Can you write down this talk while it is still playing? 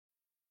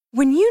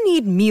When you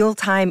need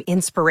mealtime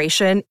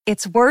inspiration,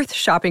 it's worth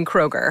shopping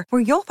Kroger,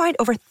 where you'll find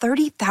over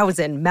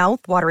 30,000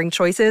 mouth-watering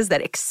choices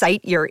that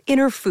excite your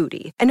inner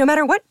foodie. And no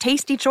matter what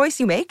tasty choice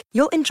you make,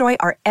 you'll enjoy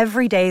our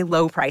everyday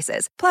low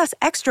prices, plus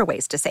extra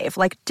ways to save,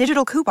 like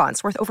digital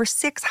coupons worth over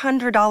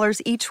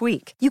 $600 each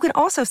week. You can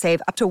also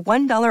save up to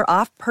 $1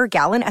 off per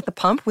gallon at the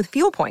pump with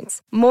fuel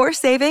points. More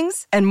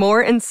savings and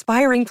more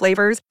inspiring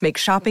flavors make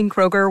shopping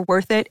Kroger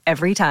worth it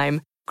every time.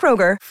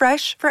 Kroger,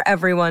 fresh for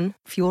everyone.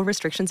 Fuel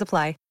restrictions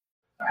apply.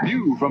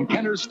 New from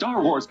Kenner's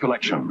Star Wars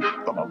collection,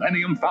 the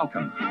Millennium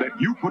Falcon that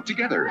you put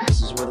together.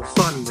 This is where the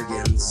fun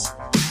begins.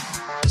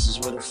 This is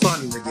where the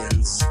fun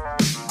begins.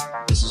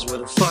 This is where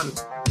the fun.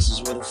 This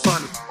is where the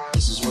fun.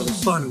 This is where the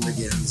fun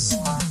begins.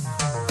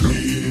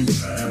 Green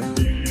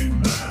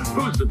Man.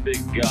 Who's the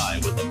big guy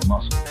with the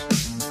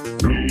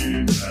muscles?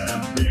 Green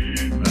Man.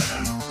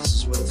 This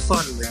is where the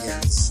fun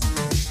begins.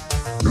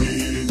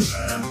 Green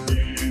Man.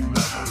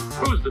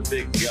 Who's the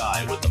big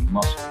guy with the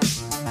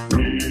muscles?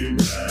 Green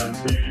Man.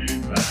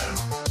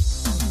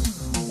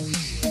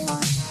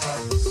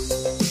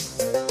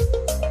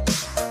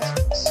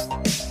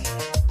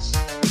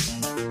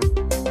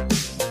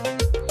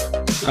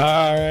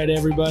 All right,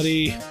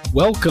 everybody,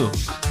 welcome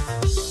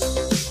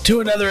to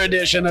another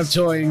edition of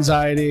Toy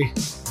Anxiety.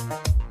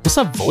 What's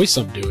that voice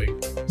I'm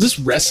doing? Is this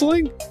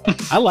wrestling?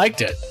 I liked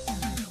it.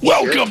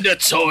 Welcome to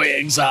Toy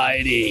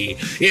Anxiety.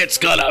 It's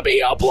gonna be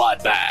a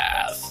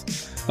bloodbath.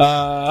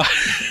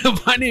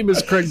 My name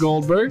is Craig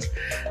Goldberg.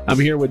 I'm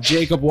here with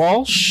Jacob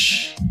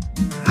Walsh.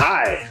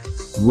 Hi.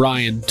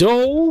 Ryan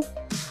Dole.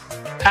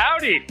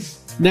 Howdy.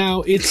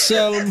 Now, it's,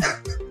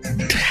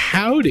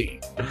 howdy.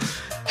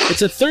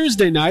 It's a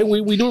Thursday night.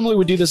 We normally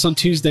would do this on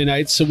Tuesday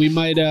nights, so we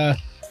might, I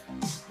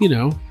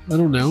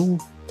don't know.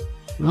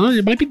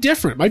 It might be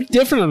different. It might be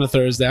different on a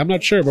Thursday. I'm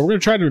not sure, but we're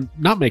going to try to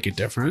not make it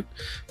different.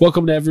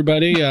 Welcome to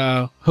everybody.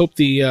 Hope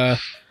the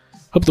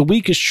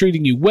week is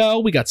treating you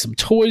well. We got some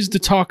toys to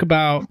talk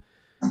about.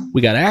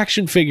 We got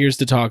action figures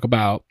to talk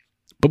about.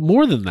 But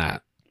more than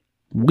that,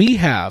 we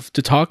have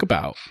to talk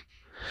about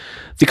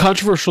the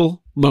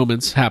controversial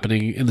moments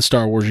happening in the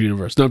Star Wars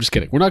universe. No, I'm just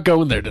kidding. We're not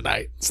going there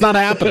tonight. It's not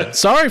happening.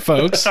 Sorry,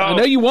 folks. I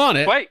know you want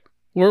it. Wait.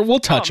 We'll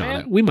touch on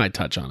it. We might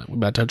touch on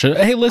it.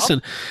 Hey,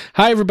 listen.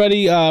 Hi,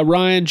 everybody.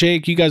 Ryan,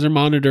 Jake, you guys are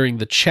monitoring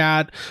the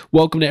chat.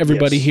 Welcome to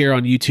everybody here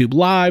on YouTube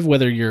Live,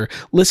 whether you're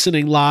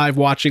listening live,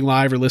 watching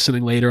live, or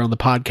listening later on the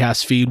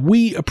podcast feed.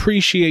 We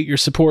appreciate your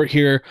support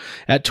here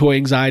at Toy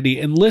Anxiety.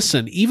 And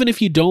listen, even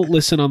if you don't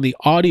listen on the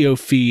audio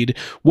feed,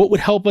 what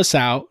would help us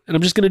out, and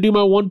I'm just going to do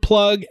my one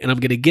plug, and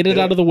I'm going to get it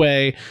out of the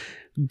way.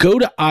 Go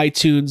to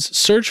iTunes,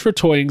 search for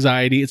Toy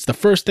Anxiety. It's the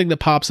first thing that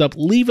pops up.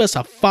 Leave us a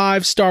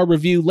 5-star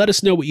review. Let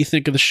us know what you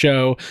think of the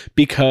show,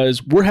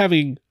 because we're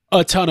having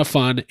a ton of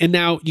fun. And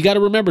now you got to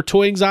remember,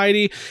 Toy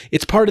Anxiety,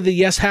 it's part of the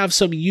Yes Have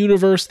Some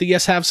universe, the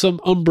Yes Have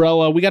Some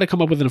umbrella. We got to come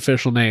up with an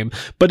official name,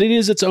 but it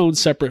is its own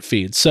separate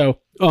feed. So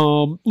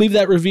leave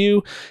that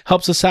review,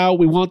 helps us out.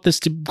 We want this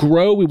to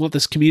grow. We want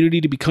this community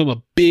to become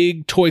a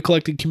big toy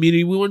collecting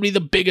community. We want to be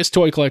the biggest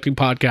toy collecting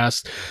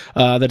podcast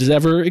that has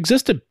ever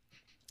existed.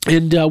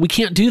 And we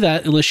can't do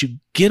that unless you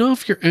get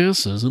off your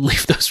asses and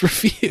leave those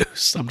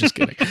reviews. I'm just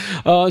kidding.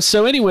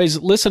 So anyways,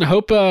 listen,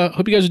 hope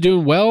you guys are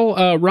doing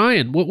well.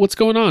 Ryan, what's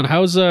going on?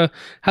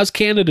 How's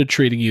Canada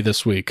treating you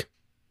this week?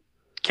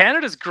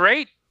 Canada's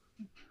great.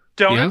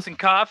 Donuts and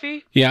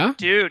coffee. Yeah?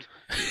 Dude,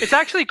 it's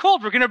actually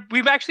cold.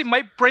 We actually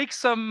might break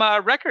some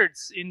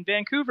records in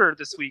Vancouver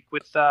this week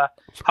with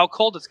how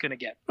cold it's going to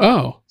get.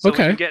 Oh, so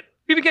okay.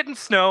 We've been getting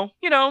snow,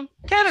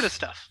 Canada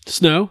stuff.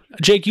 Snow?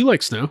 Jake, you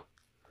like snow?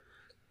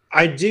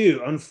 I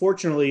do.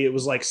 Unfortunately, it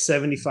was like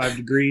 75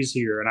 degrees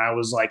here, and I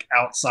was like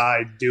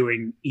outside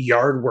doing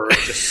yard work,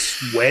 just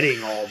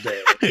sweating all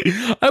day.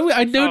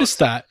 I noticed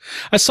that.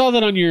 I saw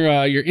that on your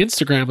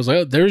Instagram. I was like,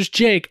 oh, there's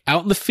Jake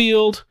out in the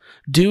field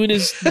doing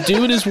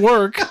his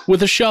work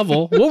with a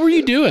shovel. What were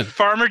you doing?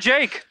 Farmer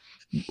Jake.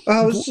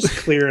 I was just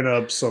clearing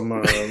up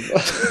some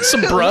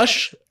some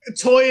brush.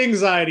 Toy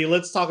Anxiety.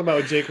 Let's talk about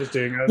what Jake was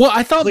doing. Well,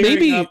 I thought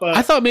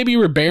maybe you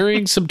were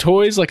burying some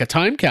toys, like a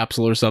time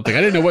capsule or something.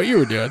 I didn't know what you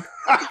were doing.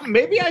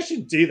 Maybe I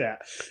should do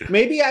that.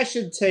 Maybe I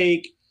should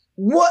take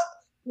what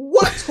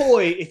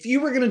toy, if you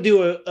were going to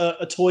do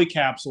a toy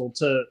capsule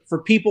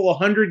for people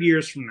 100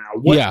 years from now,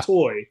 what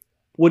toy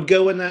would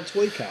go in that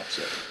toy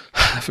capsule?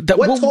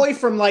 Toy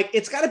from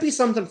it's got to be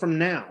something from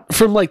now.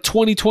 From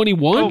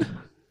 2021? Oh.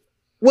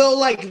 Well,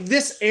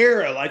 this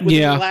era,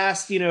 within the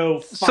last,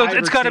 5 So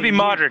it's got to be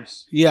modern.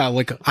 Yeah,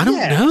 I don't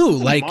know.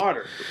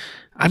 Modern.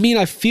 I mean,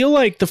 I feel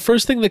like the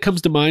first thing that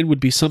comes to mind would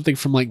be something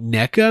from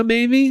NECA,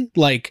 maybe?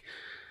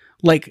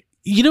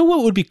 You know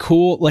what would be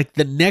cool?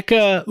 The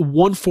NECA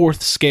 1/4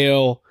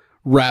 scale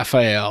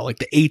Raphael,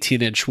 the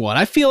 18-inch one.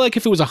 I feel like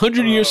if it was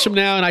 100 years from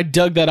now and I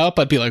dug that up,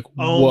 I'd be like,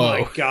 whoa.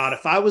 Oh my God.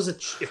 If I was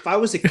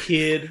a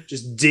kid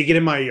just digging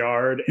in my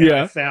yard and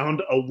I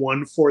found a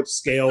 1/4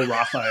 scale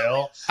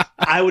Raphael,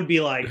 I would be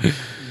like,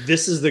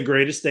 this is the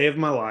greatest day of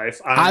my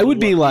life. I would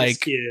be like,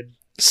 kid.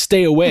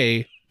 Stay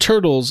away.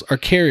 Turtles are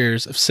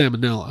carriers of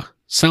salmonella.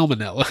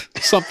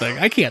 Something.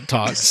 I can't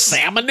talk.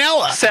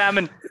 Salmonella.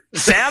 Salmon.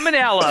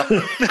 Salmonella.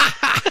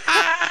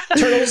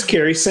 Turtles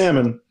carry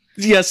salmon.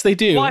 Yes, they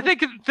do. Well, I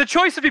think the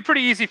choice would be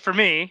pretty easy for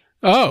me.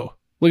 Oh,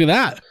 look at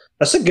that.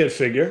 That's a good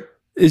figure.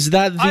 Is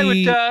that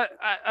the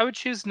I would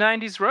choose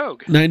 90s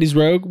Rogue. 90s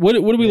Rogue? What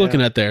are we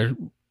looking at there?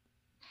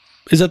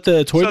 Is that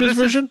the Toy Biz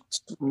version?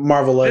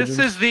 Marvel Legends.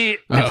 This is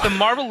it's the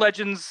Marvel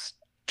Legends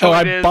Toy Oh,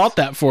 I Biz. bought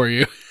that for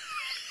you.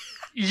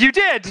 You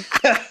did,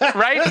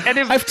 right? And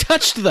I've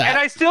touched that.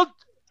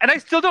 And I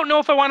still don't know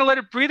if I want to let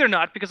it breathe or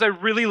not because I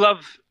really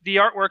love the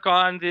artwork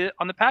on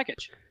the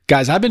package.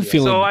 Guys, I've been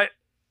feeling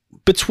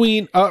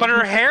between but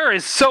her hair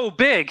is so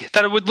big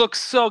that it would look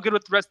so good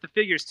with the rest of the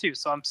figures too,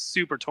 so I'm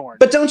super torn.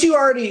 But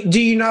do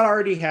you not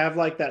already have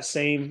like that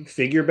same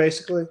figure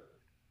basically?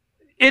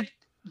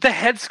 The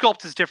head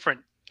sculpt is different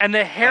and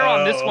the hair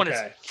on this one is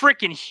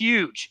freaking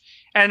huge.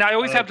 And I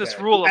always have this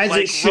rule of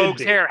like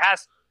Rogue's hair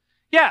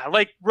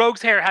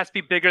Rogue's hair has to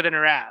be bigger than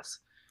her ass.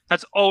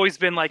 That's always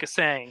been like a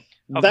saying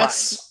of mine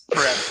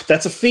forever.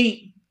 That's a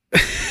feat.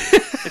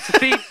 It's a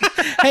feat.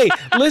 Hey,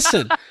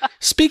 listen.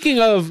 Speaking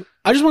of,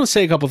 I just want to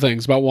say a couple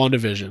things about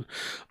WandaVision.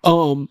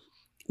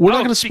 We're not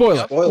going to spoil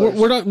it.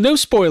 We're not, no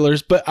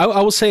spoilers, but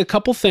I will say a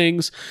couple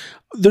things.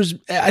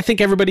 I think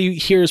everybody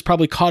here is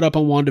probably caught up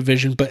on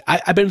WandaVision, but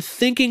I've been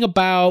thinking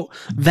about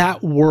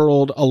that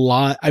world a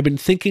lot. I've been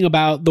thinking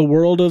about the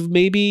world of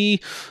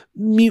maybe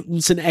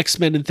mutants and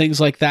X-Men and things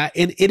like that.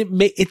 And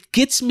it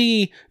gets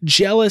me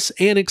jealous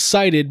and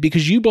excited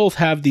because you both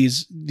have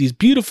these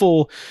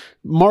beautiful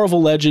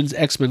Marvel Legends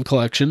X-Men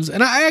collections,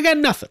 and I got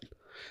nothing.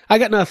 I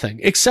got nothing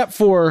except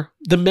for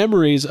the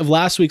memories of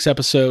last week's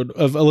episode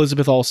of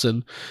Elizabeth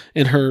Olsen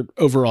and her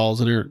overalls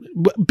and her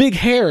big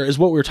hair is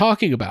what we're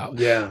talking about.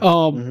 Yeah.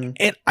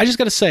 And I just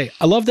got to say,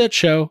 I love that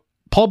show.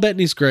 Paul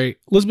Bettany's great.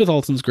 Elizabeth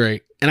Olsen's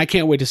great. And I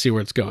can't wait to see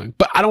where it's going.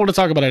 But I don't want to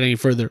talk about it any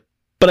further.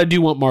 But I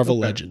do want Marvel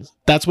Legends.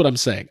 That's what I'm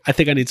saying. I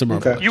think I need some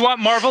Marvel Legends. You want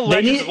Marvel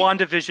Legends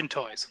WandaVision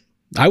toys?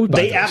 I would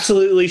buy They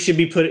absolutely should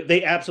be putting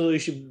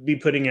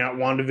out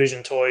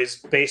WandaVision toys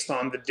based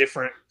on the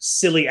different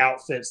silly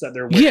outfits that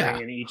they're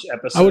wearing in each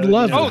episode. I would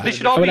love that. Oh, they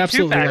should all be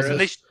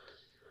 2-packs.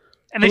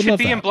 And they should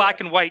be in black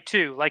and white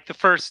too. Like the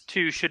first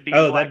two should be.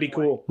 Oh, that'd be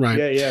cool.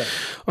 Right? Yeah.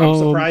 I'm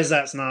surprised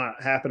that's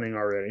not happening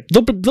already.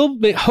 They'll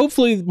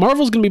hopefully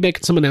Marvel's going to be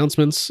making some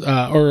announcements,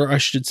 or I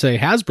should say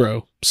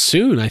Hasbro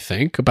soon. I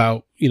think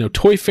about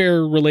Toy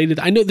Fair related.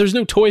 I know there's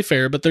no Toy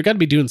Fair, but they're got to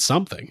be doing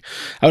something.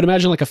 I would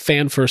imagine like a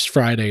Fan First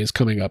Friday is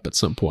coming up at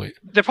some point.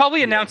 They'll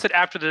probably announce it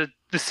after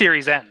the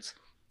series ends.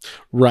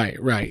 Right.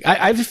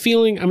 I have a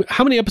feeling.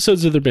 How many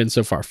episodes have there been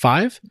so far?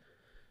 5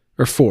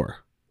 or 4?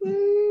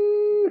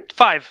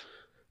 5.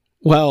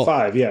 Well,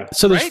 5, yeah.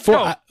 So there's 4.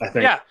 No, I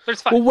think. Yeah,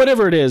 there's 5. Well,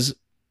 whatever it is,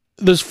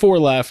 there's 4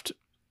 left,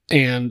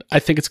 and I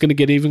think it's going to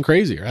get even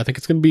crazier. I think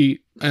it's going to be.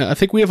 I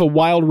think we have a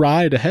wild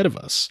ride ahead of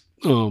us.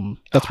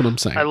 That's what I'm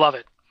saying. I love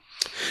it.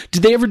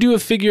 Did they ever do a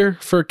figure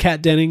for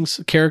Kat Dennings'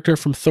 character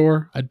from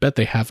Thor? I'd bet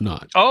they have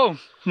not. Oh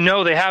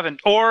no, they haven't.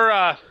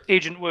 Or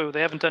Agent Woo,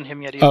 they haven't done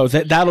him yet either. Oh,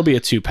 that'll be a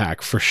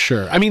 2-pack for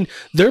sure. I mean,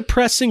 they're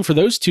pressing for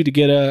those two to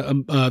get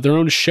their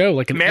own show,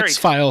 like an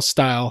X-Files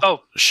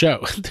style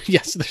show.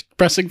 Yes, they're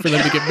pressing for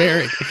them to get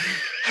married.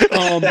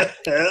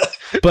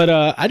 But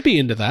I'd be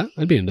into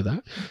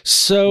that.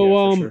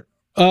 So,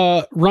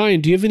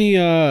 Ryan, do you have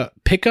any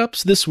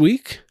pickups this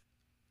week?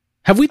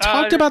 Have we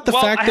talked about the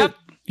fact that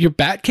your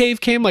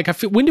Batcave came? Like,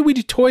 when did we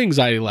do Toy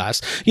Anxiety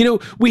last?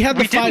 We have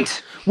the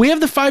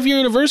 5-year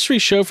anniversary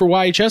show for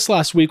YHS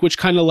last week, which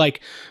kind of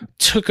like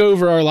took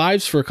over our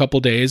lives for a couple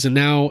days, and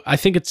now I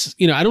think it's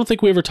I don't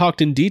think we ever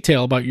talked in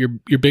detail about your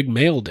big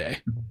mail day.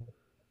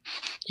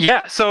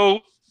 Yeah,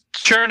 so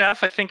sure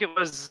enough, I think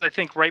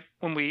right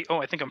when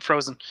I think I'm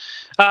frozen,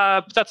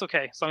 but that's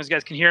okay as long as you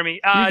guys can hear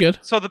me. You're good.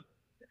 So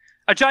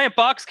a giant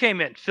box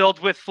came in filled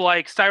with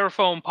like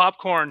styrofoam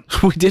popcorn.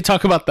 We did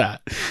talk about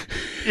that.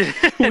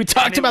 We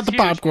talked about the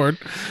popcorn.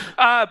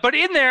 But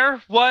in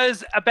there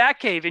was a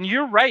Batcave, and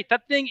you're right.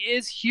 That thing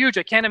is huge.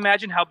 I can't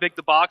imagine how big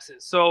the box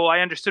is. So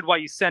I understood why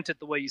you sent it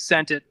the way you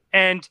sent it.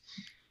 And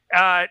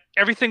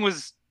everything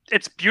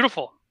it's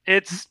beautiful.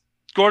 It's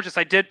gorgeous.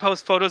 I did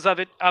post photos of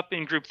it up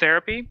in group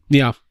therapy.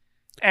 Yeah.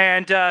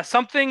 And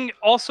something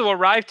also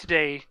arrived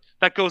today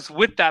that goes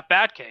with that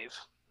Batcave.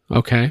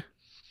 Okay.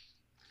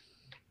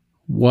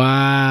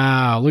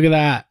 Wow. Look at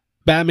that.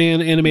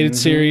 Batman animated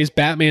series,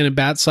 Batman and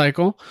Bat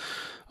Cycle.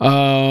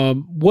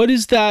 What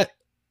is that?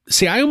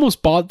 See, I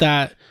almost bought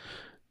that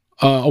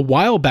a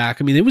while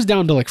back. I mean, it was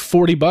down to like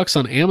 $40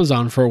 on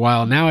Amazon for a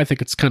while. Now I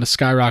think it's kind of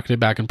skyrocketed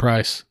back in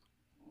price.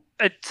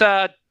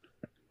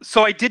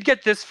 So I did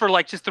get this for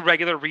like just the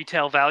regular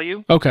retail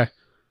value. Okay.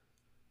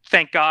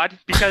 Thank God.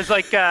 Because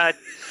like, I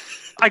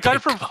got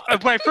it from,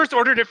 when I first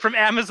ordered it from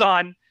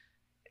Amazon,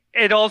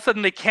 it all of a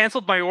sudden they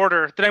canceled my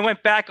order. Then I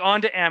went back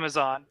onto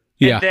Amazon.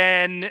 Yeah.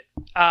 And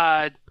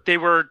then they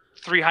were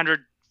 $300.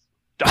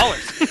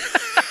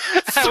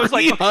 I was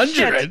like, oh,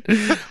 shit.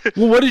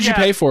 Well, what did you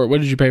pay for it?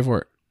 What did you pay for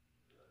it?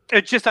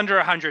 It's just under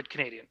 100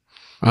 Canadian.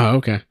 Oh,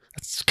 okay.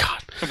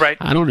 God, Right.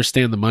 I don't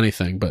understand the money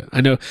thing, but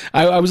I know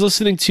I was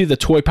listening to the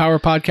Toy Power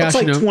podcast. It's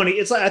like 20.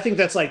 It's like, I think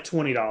that's like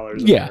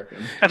 $20. Yeah.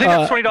 American. I think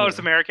that's $20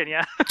 American.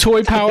 Yeah.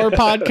 Toy Power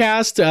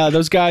podcast.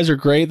 Those guys are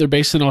great. They're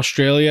based in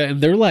Australia,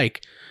 and they're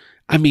like,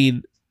 I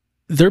mean,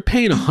 they're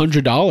paying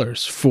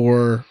 $100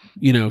 for,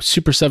 you know,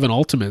 Super 7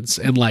 Ultimates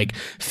and like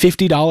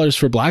 $50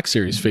 for Black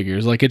Series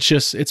figures. Like,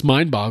 it's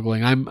mind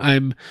boggling.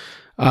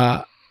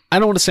 I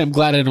don't want to say I'm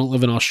glad I don't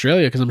live in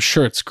Australia because I'm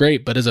sure it's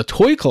great, but as a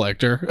toy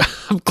collector,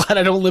 I'm glad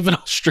I don't live in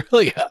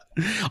Australia.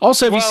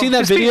 Also, have you seen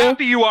that video? Be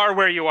happy you are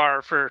where you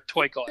are for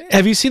toy collecting.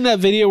 Have you seen that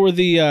video where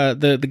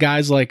the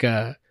guy's like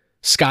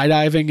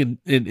skydiving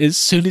and as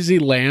soon as he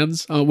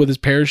lands with his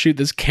parachute,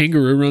 this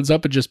kangaroo runs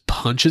up and just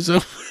punches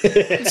him?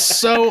 It's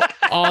so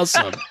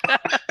awesome.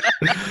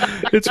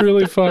 It's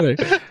really funny.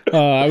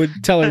 I would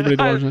tell everybody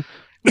to watch it.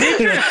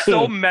 Nature is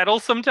so metal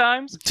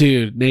sometimes.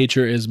 Dude,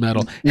 nature is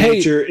metal.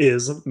 Nature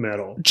is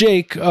metal.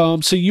 Jake, so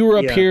you were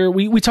up here.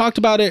 We talked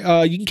about it.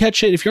 You can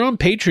catch it if you're on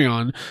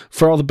Patreon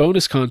for all the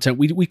bonus content.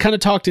 We kind of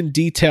talked in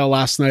detail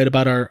last night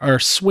about our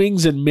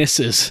swings and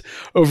misses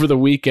over the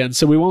weekend,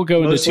 so we won't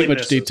go into too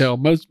much detail.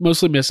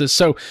 Mostly misses.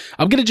 So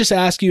I'm going to just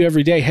ask you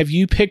every day, have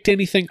you picked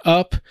anything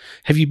up?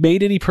 Have you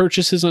made any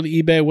purchases on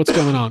eBay? What's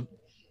going on?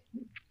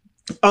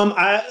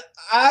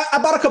 I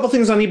bought a couple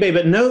things on eBay,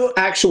 but no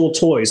actual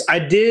toys. I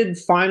did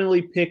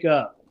finally pick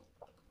up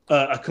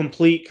a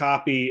complete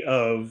copy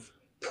of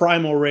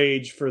Primal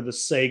Rage for the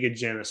Sega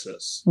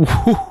Genesis.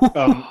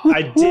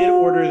 I did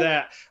order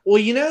that. Well,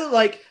 you know,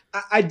 like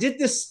I did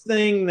this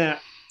thing that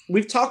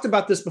we've talked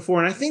about this before,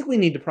 and I think we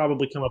need to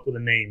probably come up with a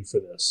name for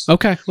this.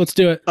 Okay, let's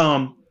do it.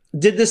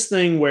 Did this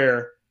thing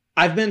where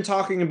I've been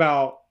talking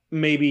about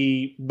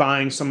maybe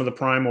buying some of the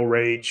Primal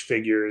Rage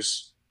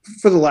figures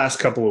for the last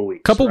couple of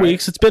weeks.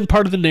 Weeks. It's been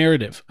part of the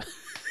narrative.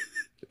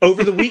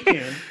 Over the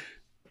weekend,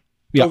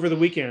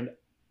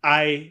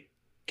 I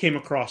came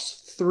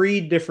across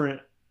 3 different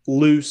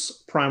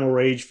loose Primal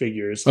Rage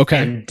figures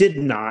and did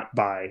not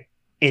buy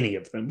any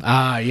of them.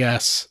 Ah,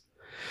 yes.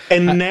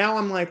 And now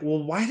I'm like,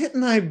 well, why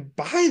didn't I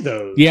buy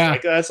those? Yeah.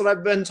 Like, that's what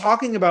I've been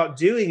talking about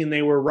doing, and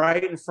they were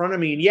right in front of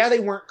me. And yeah,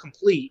 they weren't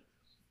complete.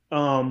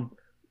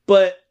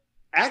 But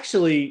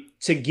actually,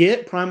 to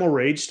get Primal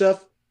Rage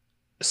stuff,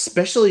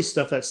 especially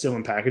stuff that's still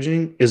in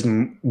packaging, is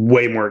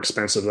way more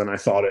expensive than I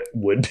thought it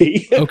would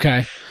be.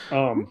 Okay.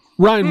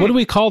 Ryan, what do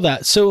we call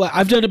that? So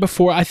I've done it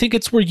before. I think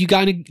it's where you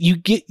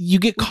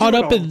get caught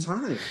up in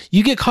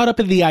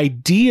the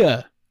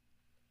idea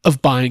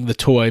of buying the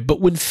toy, but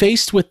when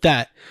faced with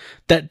that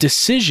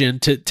decision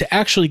to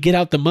actually get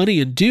out the money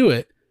and do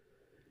it,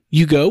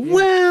 you go,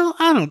 well,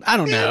 I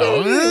don't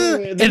know.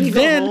 Then you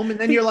go home, and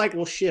then you're like,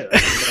 well, shit.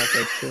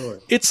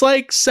 It's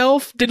like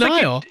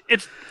self-denial.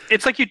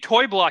 It's like you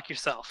toy block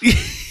yourself.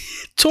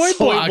 Toy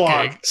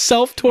blocking.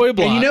 Self-toy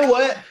block. And you know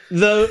what?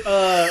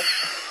 The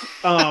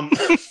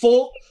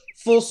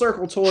Full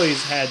Circle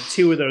Toys had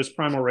 2 of those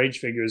Primal Rage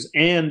figures.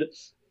 And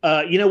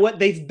you know what?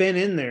 They've been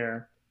in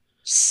there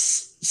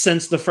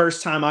since the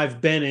first time I've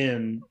been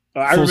in.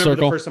 I remember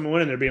the first time I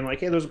went in there being like,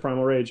 hey, there's a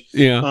Primal Rage.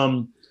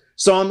 Yeah.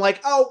 So I'm like,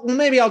 oh, well,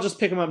 maybe I'll just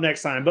pick them up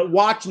next time. But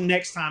watch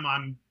next time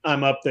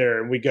I'm up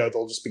there and we go,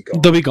 they'll just be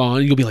gone. They'll be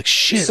gone. You'll be like,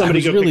 shit.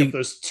 Somebody go pick up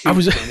those 2.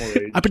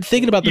 I've been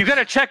thinking about. You got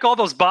to check all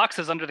those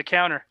boxes under the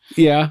counter.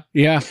 Yeah.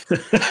 You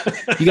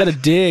got to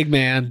dig,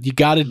 man. You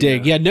got to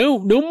dig. Yeah. No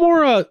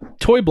more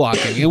toy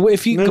blocking. And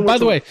if you, by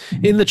the way,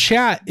 in the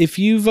chat, if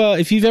you've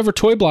ever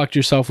toy blocked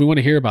yourself, we want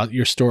to hear about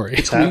your story.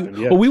 It's happened,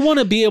 yeah. Well, we want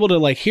to be able to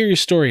like hear your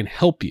story and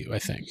help you. I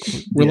think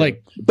we're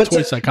like, but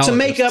toy psychologists. To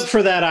make up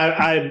for that,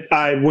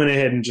 I went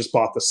ahead and just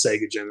bought the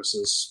Sega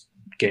Genesis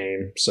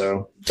game,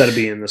 so that'll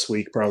be in this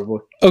week probably.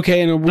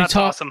 Okay, and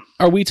awesome.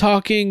 Are we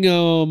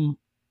talking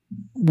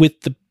with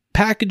the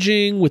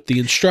packaging, with the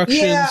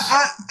instructions? Yeah,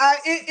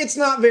 it's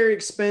not very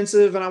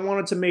expensive, and I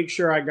wanted to make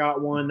sure I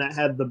got one that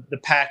had the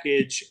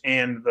package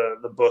and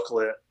the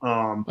booklet.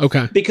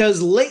 Okay,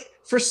 because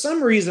for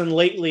some reason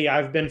lately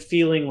I've been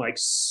feeling like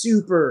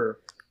super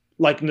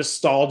like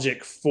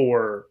nostalgic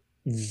for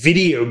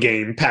video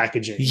game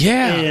packaging.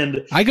 Yeah,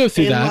 and I go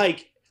through that.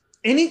 Like,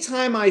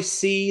 anytime I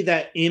see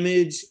that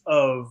image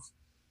of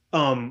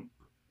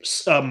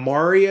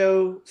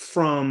Mario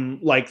from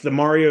like the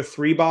Mario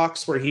 3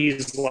 box where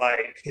he's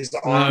like his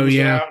arms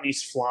are out and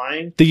he's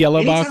flying, the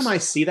yellow box. Anytime I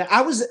see that,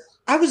 I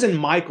was in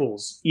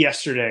Michael's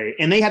yesterday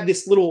and they had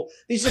these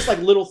just like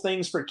little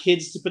things for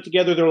kids to put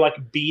together. They're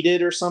like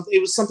beaded or something.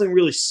 It was something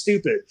really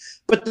stupid,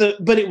 but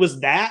it was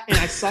that, and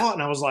I saw it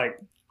and I was like,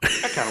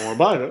 I kind of want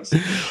to buy this.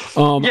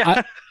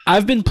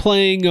 I've been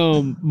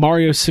playing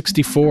Mario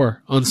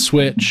 64 on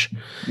Switch.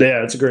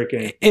 Yeah, it's a great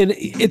game. And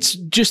it's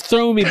just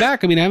throwing me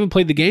back. I mean, I haven't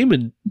played the game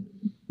in,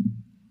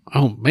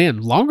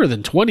 longer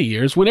than 20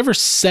 years, whenever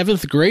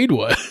 7th grade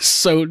was.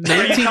 So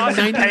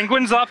 1990.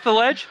 Penguins off the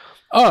ledge?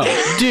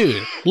 Oh,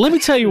 dude, let me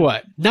tell you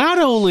what. Not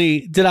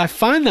only did I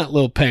find that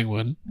little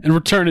penguin and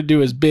return it to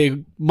his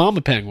big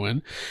mama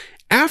penguin,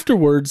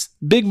 afterwards,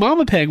 Big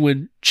Mama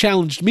Penguin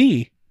challenged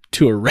me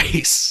to a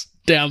race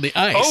down the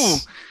ice. Oh,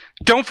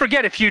 don't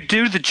forget, if you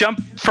do the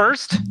jump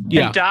first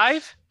and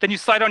dive, then you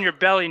slide on your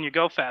belly and you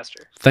go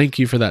faster. Thank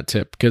you for that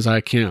tip, because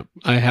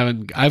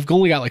I've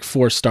only got like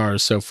 4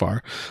 stars so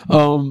far.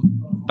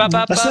 That's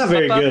not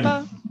very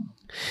good.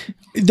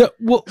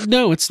 Well,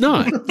 no, it's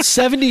not.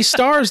 70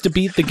 stars to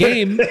beat the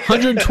game,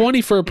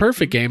 120 for a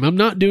perfect game. I'm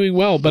not doing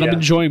well, but I'm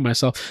enjoying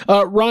myself.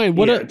 Ryan,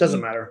 it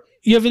doesn't matter.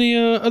 You have any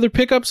other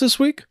pickups this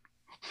week?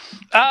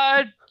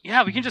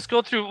 Yeah, we can just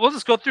go through. We'll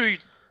just go through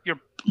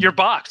your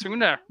box. We're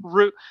gonna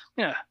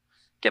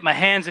get my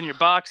hands in your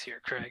box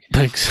here, Craig.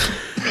 Thanks.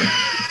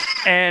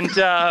 And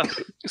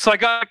so I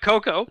got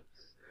Coco.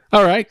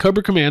 All right,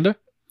 Cobra Commander.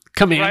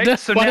 Right?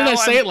 So why did I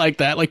say it like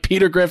that? Like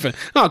Peter Griffin.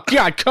 Oh,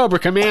 God, Cobra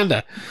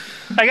Commander.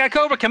 I got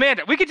Cobra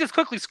Commander. We could just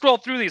quickly scroll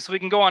through these so we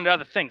can go on to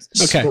other things.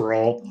 Okay.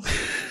 Scroll.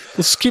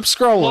 Let's keep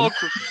scrolling.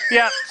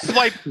 Yeah,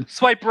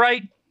 swipe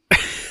right.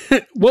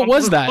 What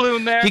was that?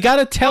 There. You got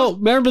to tell.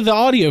 Remember the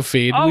audio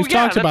feed. We've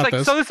talked about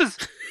this. So this is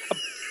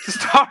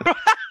Star.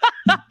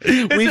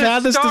 We've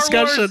had this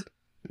discussion.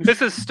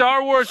 This is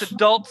Star Wars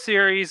adult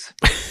series.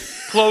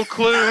 Plo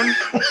Koon.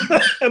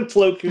 And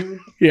Plo Koon.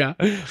 Yeah.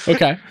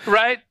 Okay.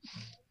 Right.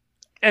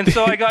 And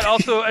so I got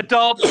also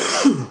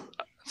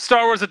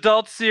Star Wars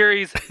adult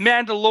series,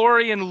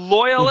 Mandalorian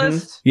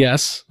Loyalist. Mm-hmm.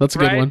 Yes, that's a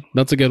good one.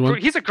 That's a good one.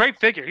 He's a great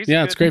figure. It's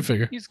a great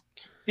figure. He's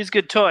a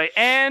good toy.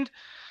 And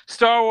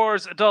Star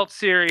Wars adult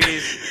series,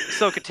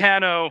 Ahsoka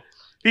Tano.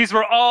 These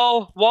were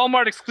all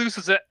Walmart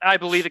exclusives, I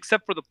believe,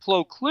 except for the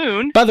Plo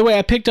Koon. By the way,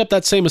 I picked up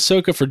that same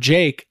Ahsoka for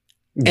Jake,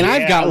 and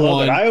I've got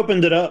one. I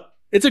opened it up.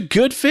 It's a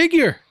good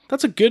figure.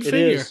 That's a good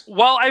figure. Is.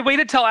 Well, I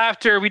waited till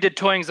after we did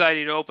Toy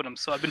Anxiety to open them,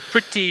 so I've been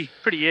pretty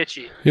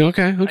itchy. Yeah,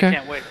 okay. I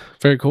can't wait.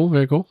 Very cool.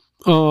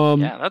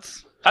 Yeah,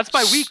 that's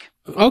my week.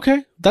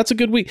 Okay, that's a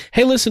good week.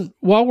 Hey, listen,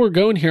 while we're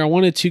going here, I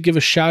wanted to give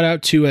a shout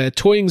out to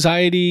Toy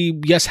Anxiety,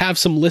 yes, have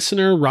some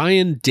listener,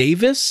 Ryan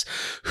Davis,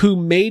 who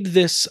made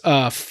this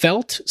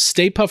felt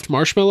Stay Puft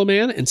Marshmallow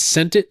Man and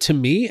sent it to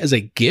me as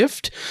a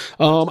gift.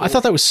 Cool. I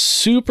thought that was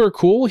super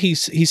cool. He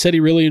said he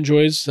really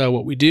enjoys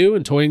what we do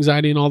and Toy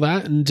Anxiety and all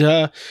that.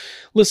 And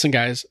listen,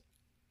 guys,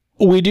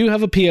 we do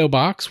have a P.O.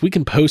 box. We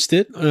can post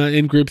it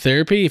in group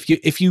therapy.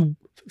 If you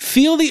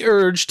feel the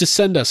urge to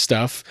send us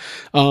stuff.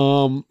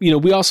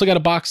 We also got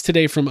a box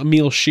today from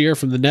Emil Scheer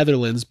from the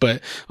Netherlands,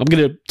 but I'm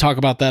going to talk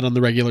about that on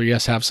the regular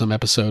Yes Have Some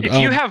episode. If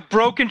you have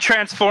broken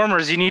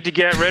Transformers you need to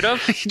get rid of,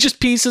 just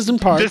pieces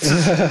and parts. This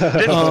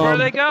is where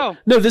they go.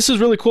 No, this is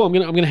really cool. I'm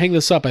gonna hang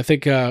this up. I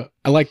think I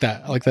like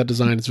that. I like that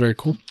design. It's very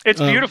cool.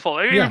 It's beautiful.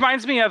 It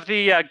reminds me of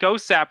the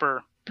Ghost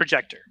Zapper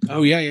projector.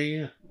 Oh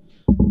yeah.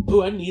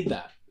 Oh, I need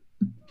that.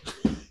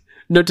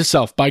 Note to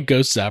self: buy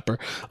Ghost Zapper.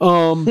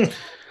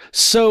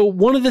 So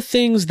one of the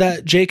things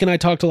that Jake and I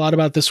talked a lot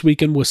about this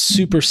weekend was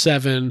Super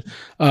 7,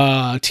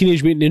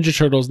 Teenage Mutant Ninja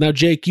Turtles. Now,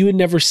 Jake, you had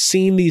never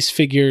seen these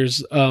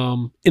figures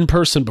in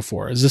person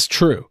before. Is this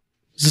true?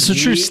 Is this a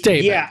true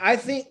statement? Yeah, I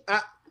think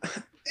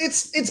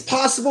it's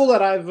possible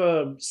that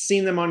I've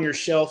seen them on your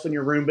shelf in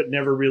your room, but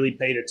never really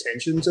paid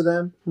attention to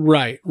them.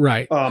 Right.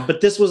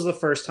 But this was the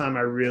first time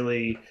I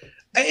really...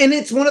 And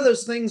it's one of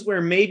those things where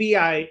maybe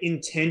I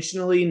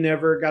intentionally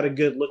never got a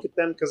good look at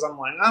them because I'm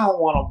like, I don't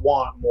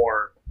want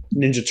more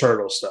Ninja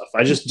Turtle stuff.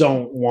 I just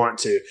don't want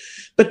to.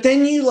 But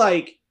then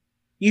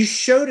you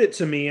showed it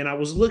to me and I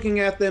was looking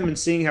at them and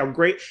seeing how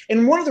great.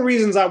 And one of the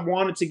reasons I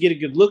wanted to get a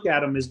good look at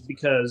them is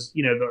because,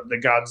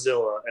 the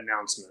Godzilla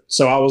announcement.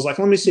 So I was like,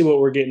 let me see what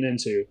we're getting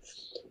into.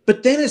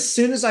 But then as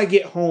soon as I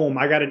get home,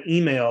 I got an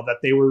email that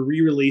they were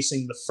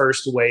re-releasing the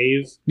first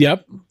wave.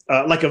 Yep.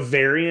 Like a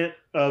variant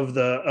of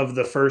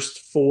the first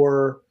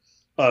 4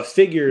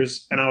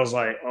 figures, and I was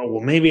like, oh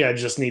well, maybe I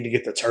just need to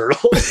get the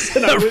turtles.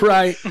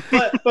 Right.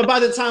 But by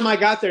the time I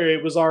got there,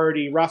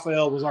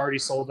 Raphael was already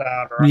sold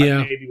out, or I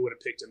maybe would have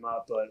picked him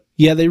up. But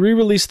yeah, they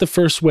re-released the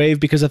first wave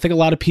because I think a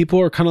lot of people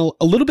are kind of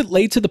a little bit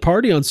late to the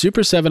party on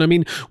Super 7. I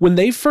mean, when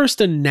they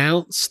first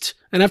announced,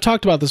 and I've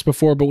talked about this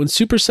before, but when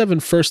Super 7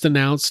 first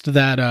announced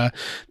that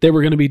they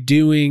were going to be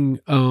doing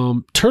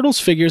Turtles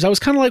figures, I was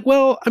kind of like,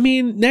 well, I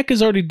mean, NEC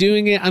is already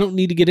doing it. I don't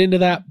need to get into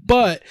that.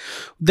 But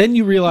then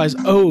you realize,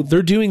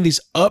 they're doing these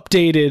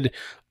updated,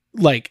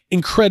 like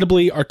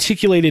incredibly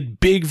articulated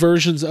big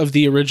versions of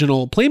the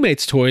original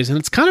Playmates toys, and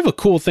it's kind of a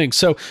cool thing.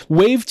 So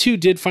Wave 2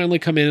 did finally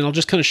come in, and I'll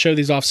just kind of show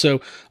these off.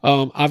 So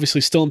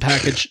obviously still in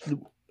package.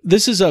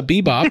 This is a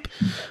Bebop.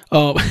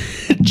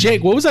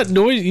 Jake, what was that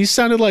noise? You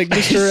sounded like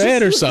Mr.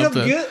 Ed or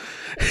something.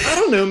 I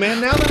don't know,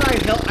 man. Now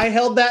that I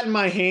held that in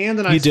my hand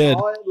and I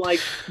saw it, like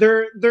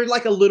they're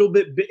like a little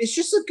bit. It's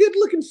just a good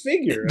looking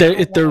figure.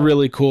 They're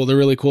really cool. They're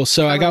really cool.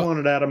 So I got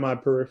it out of my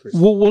periphery.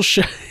 We'll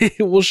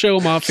show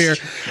them off here.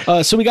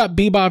 So we got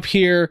Bebop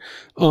here,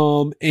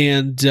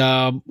 and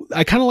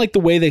I kind of like the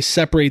way they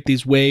separate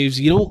these waves.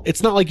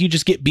 It's not like you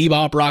just get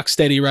Bebop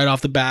Rocksteady right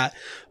off the bat.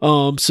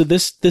 So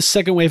this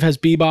second wave has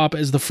Bebop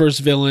as the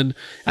first villain.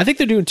 I think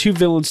they're doing 2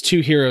 villains,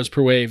 2 heroes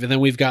per wave, and then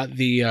we've got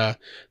the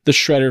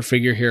Shredder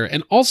figure here.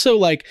 And also,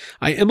 like,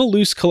 I am a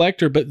loose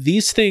collector, but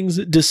these things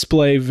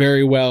display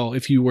very well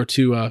if you were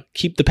to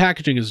keep the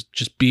packaging is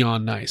just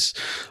beyond nice.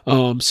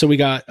 So we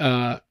got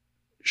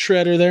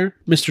Shredder there,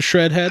 Mr.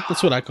 Shredhead.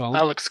 That's what I call him.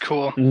 That looks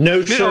cool.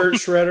 No shirt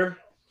Shredder.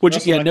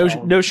 That's what I call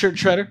him. no shirt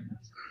Shredder.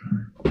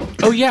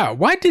 Oh yeah,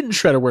 why didn't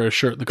Shredder wear a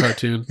shirt in the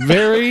cartoon?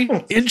 Very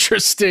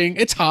interesting.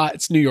 It's hot.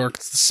 It's New York.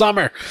 It's the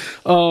summer.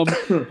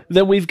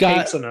 Then we've got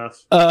Hate's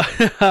enough.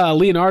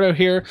 Leonardo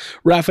here.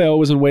 Raphael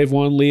was in wave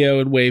 1, Leo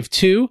in wave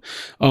 2.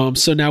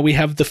 So now we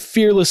have the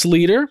fearless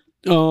leader.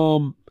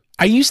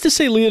 I used to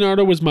say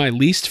Leonardo was my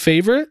least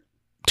favorite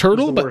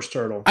turtle, Who's the but worst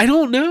turtle? I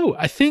don't know.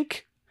 I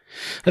think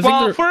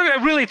Well, if we're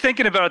really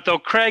thinking about it, though,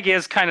 Craig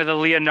is kind of the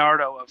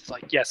Leonardo of,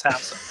 like, yes, have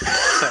some.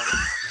 So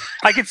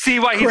I could see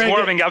why he's Craig-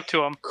 warming up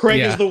to him. Craig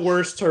Yeah. is the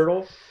worst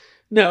turtle.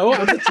 no,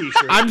 On the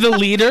t-shirt. I'm the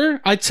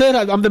leader. I said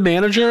I'm the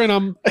manager, and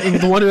I'm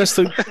the one who has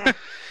to.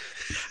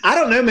 I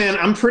don't know, man.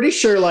 I'm pretty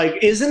sure, like,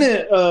 isn't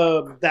it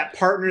that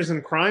Partners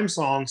in Crime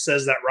song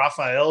says that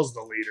Raphael's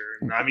the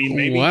leader? I mean,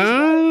 maybe.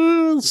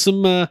 Wow, so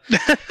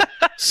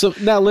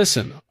now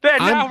listen. But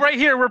now, I'm- right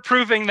here, we're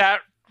proving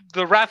that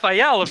the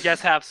Raphael of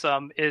Yes Have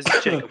Some is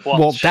Jacob Walsh.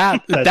 Well,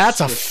 that's a That's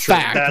true.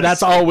 fact. That's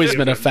That's always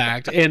been a given.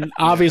 fact. And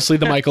obviously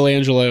the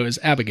Michelangelo is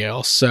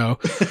Abigail. So,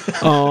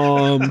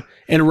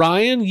 and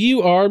Ryan,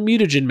 you are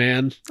Mutagen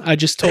Man. I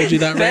just told you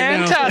that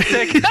right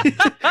Fantastic.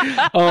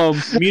 now.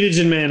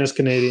 Mutagen Man is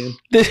Canadian.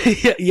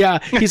 Yeah,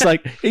 he's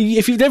like,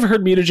 if you've never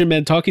heard Mutagen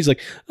Man talk, he's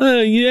like,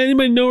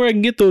 anybody know where I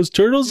can get those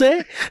turtles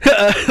at?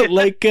 I'm,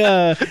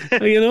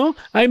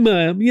 it's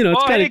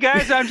Oh, kind hey of,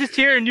 guys, I'm just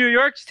here in New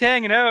York, just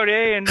hanging out,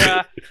 eh? And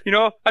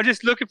I'm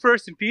just looking for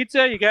some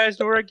pizza. You guys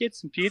know where I get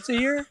some pizza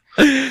here?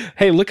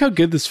 hey, look how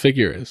good this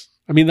figure is.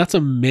 I mean, that's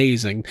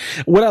amazing.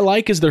 What I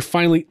like is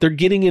they're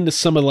getting into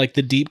some of like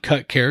the deep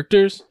cut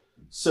characters.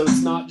 So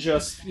it's not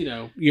just, they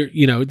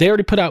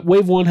already put out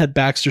wave 1 had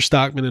Baxter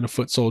Stockman and a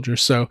foot soldier.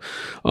 So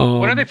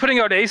When are they putting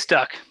out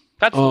A-Stuck?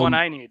 That's the one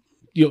I need.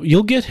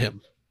 you'll get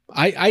him.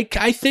 I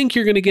think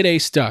you're going to get A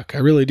Stuck. I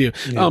really do.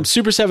 Yeah.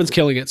 Super 7's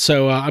killing it.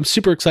 So I'm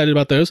super excited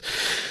about those.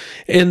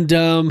 And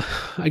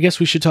I guess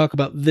we should talk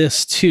about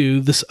this too.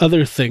 This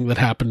other thing that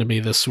happened to me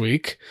this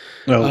week.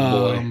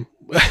 Oh,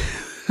 boy.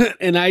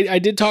 And I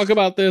did talk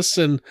about this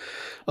and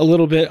a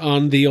little bit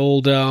on the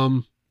old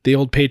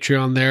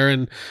Patreon there,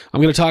 and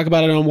I'm going to talk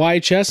about it on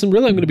YHS, and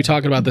really I'm going to be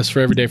talking about this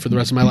for every day for the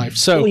rest of my life.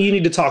 So Well, you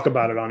need to talk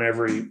about it on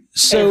every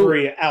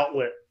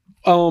outlet.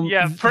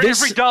 Yeah, for this-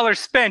 every dollar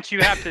spent,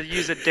 you have to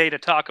use a day to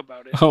talk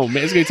about it. Oh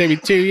man, it's going to take me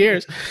 2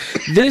 years.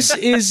 This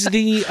is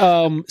the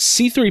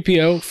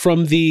C-3PO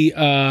from the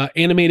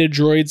Animated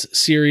Droids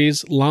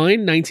series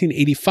line,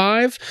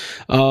 1985.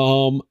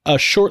 A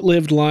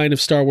short-lived line of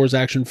Star Wars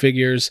action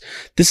figures.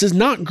 This is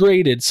not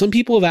graded. Some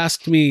people have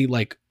asked me,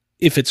 like,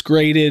 if it's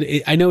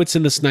graded. I know it's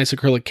in this nice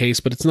acrylic case,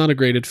 but it's not a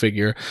graded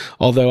figure,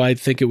 although I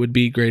think it would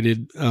be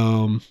graded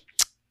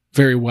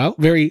very well,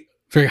 very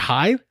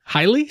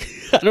highly.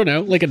 I don't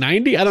know, like a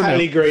 90. I don't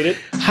Highly know. graded.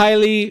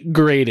 Highly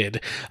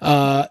graded.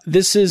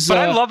 This is. But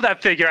I love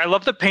that figure. I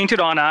love the painted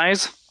on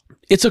eyes.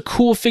 It's a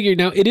cool figure.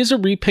 Now it is a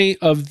repaint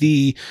of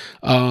the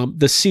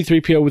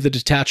C-3PO with the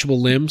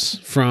detachable limbs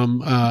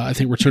from I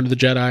think Return of the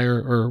Jedi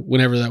or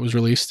whenever that was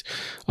released,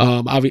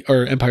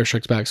 or Empire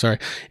Strikes Back. Sorry,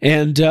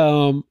 and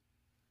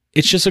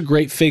it's just a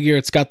great figure.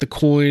 It's got the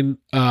coin.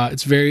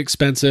 It's very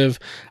expensive.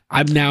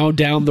 I'm now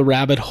down the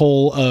rabbit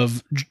hole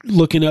of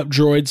looking up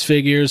droids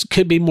figures.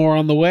 Could be more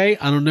on the way.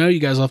 I don't know. You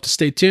guys will have to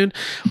stay tuned.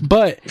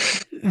 But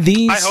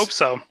these, I hope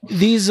so.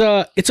 These,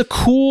 it's a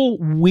cool,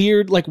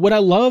 weird, like what I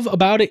love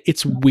about it,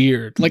 it's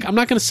weird. Like I'm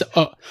not going to say,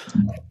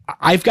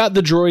 I've got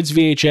the Droids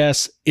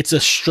VHS. It's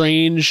a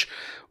strange,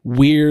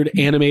 weird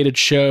animated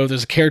show.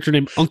 There's a character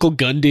named Uncle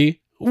Gundy.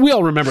 We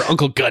all remember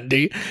Uncle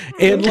Gundy.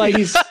 And like,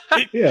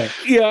 Yeah.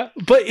 yeah,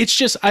 but it's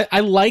just, I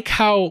like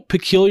how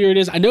peculiar it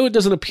is. I know it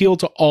doesn't appeal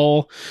to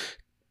all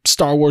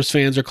Star Wars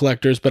fans or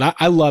collectors, but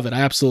I love it.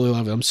 I absolutely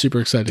love it. I'm super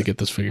excited to get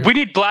this figure. We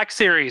need Black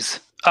Series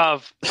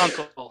of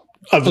Uncle.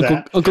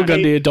 Uncle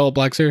Gundy adult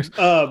Black Series.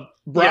 Brock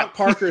Yeah.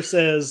 Parker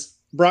says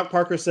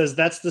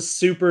that's the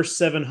Super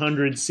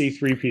 700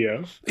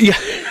 C-3PO. Yeah.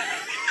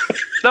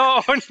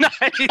 Oh,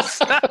 nice.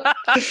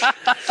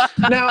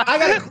 Now,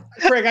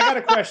 Craig, I got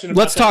a question.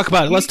 Let's talk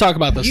about it. Let's talk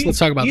about this. Let's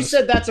talk about You this.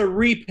 said that's a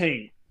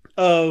repaint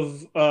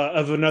of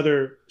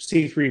another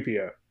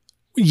C-3PO.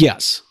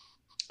 Yes.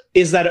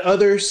 Is that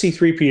other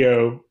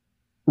C-3PO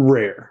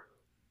rare?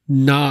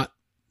 Not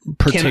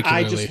particularly. Can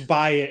I just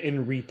buy it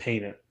and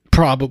repaint it?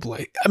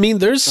 Probably. I mean,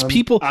 there's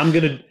people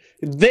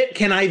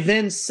Can I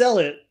then sell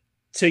it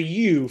to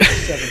you for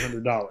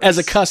 $700 as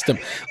a custom.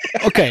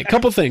 Okay, a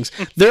couple things.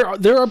 There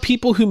are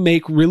people who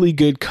make really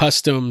good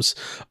customs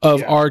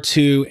of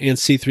R2 and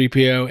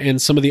C-3PO and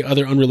some of the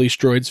other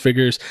unreleased droids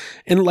figures.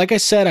 And like I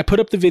said, I put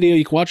up the video.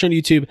 You can watch on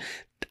YouTube.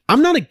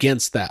 I'm not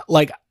against that.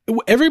 Like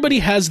everybody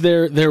has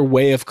their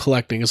way of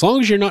collecting. As long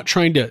as you're not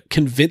trying to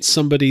convince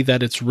somebody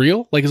that it's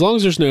real, like as long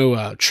as there's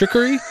no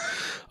trickery,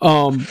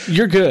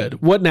 you're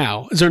good. What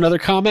now? Is there another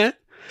comment?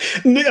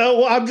 No,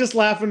 well, I'm just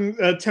laughing.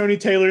 Tony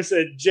Taylor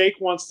said Jake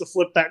wants to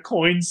flip that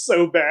coin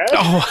so bad.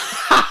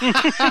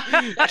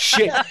 Oh,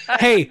 shit.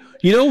 Hey,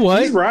 you know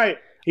what? He's right.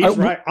 He's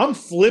right. I'm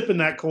flipping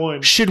that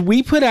coin. Should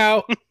we put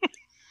out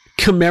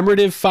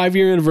commemorative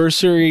 5-year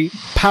anniversary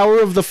Power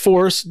of the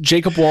Force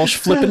Jacob Walsh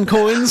flipping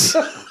coins?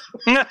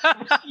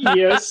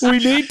 Yes, We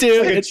need to. It's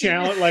like a It's-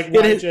 challenge, like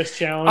it is- just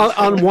challenge.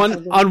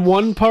 on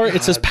one part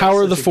it says God,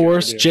 Power of the that's such a good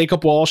Force. idea.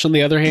 Jacob Walsh on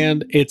the other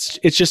hand, it's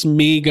just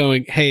me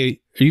going, "Hey,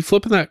 are you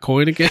flipping that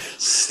coin again?"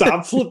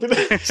 Stop flipping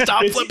it.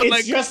 Stop it's, flipping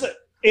it's that. just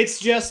it's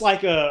just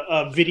like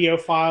a video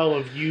file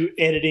of you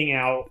editing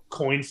out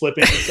coin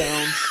flipping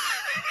sounds.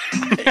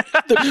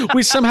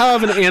 We somehow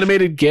have an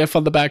animated GIF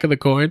on the back of the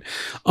coin.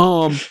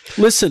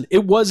 Listen,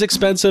 it was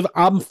expensive.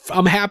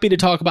 I'm happy to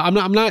talk about.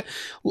 I'm not.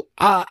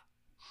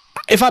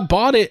 If I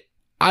bought it,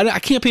 I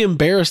can't be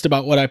embarrassed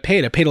about what I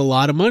paid. I paid a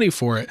lot of money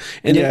for it,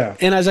 and Yeah.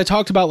 and as I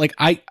talked about, like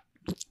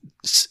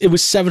it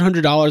was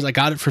 $700. I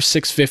got it for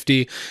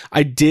 $650.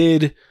 I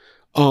did.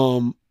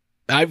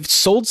 I've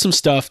sold some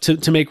stuff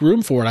to make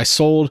room for it. I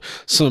sold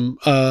some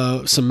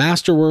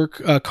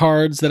Masterwork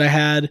cards that I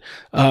had.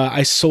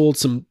 I sold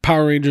some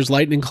Power Rangers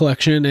Lightning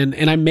Collection,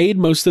 and I made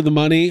most of the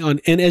money on.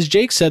 And as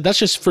Jake said, that's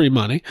just free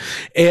money.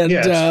 And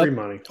Yeah, it's free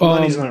money.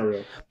 Money's not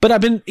real. but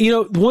I've been,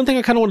 the one thing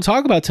I kind of want to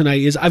talk about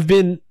tonight is I've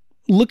been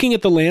looking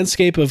at the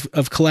landscape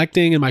of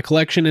collecting and my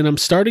collection, and I'm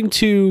starting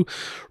to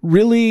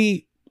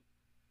really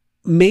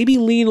maybe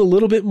lean a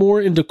little bit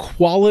more into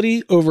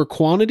quality over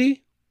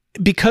quantity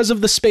because of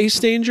the space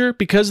danger,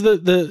 because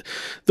the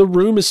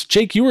room is,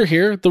 Jake, you were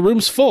here, the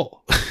room's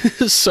full.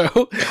 So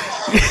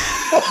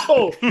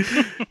Oh,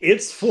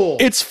 it's full.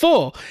 it's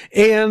full.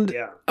 And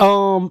yeah.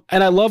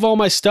 and I love all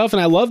my stuff,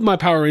 and I love my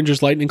Power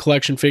Rangers Lightning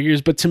Collection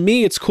figures, but to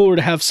me it's cooler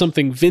to have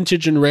something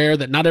vintage and rare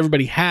that not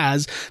everybody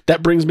has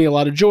that brings me a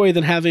lot of joy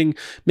than having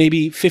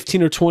maybe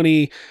 15 or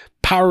 20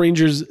 Power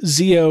Rangers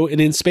Zeo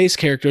and In Space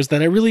characters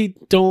that I really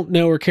don't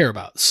know or care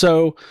about.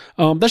 So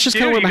that's just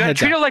kind of where Dude, my you gotta head's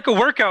treat at. it like a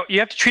workout. You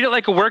have to treat it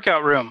like a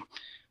workout room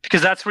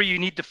because that's where you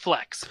need to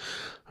flex.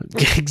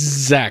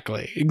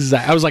 Exactly.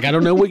 I was like, I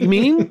don't know what you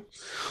mean,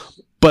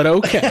 but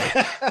okay.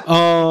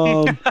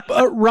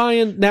 But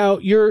Ryan, now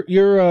you're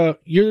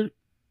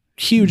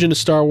huge into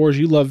Star Wars.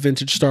 You love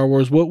vintage Star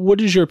Wars. What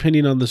is your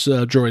opinion on this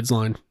droids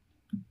line?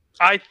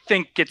 I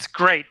think it's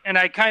great, and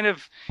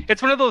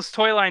it's one of those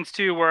toy lines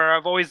too where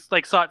I've always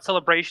like sought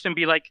celebration and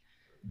be like,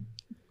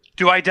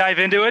 do I dive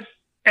into it?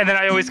 And then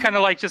I always kind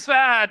of like just no,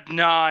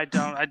 I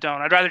don't.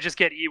 I'd rather just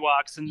get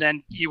Ewoks, and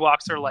then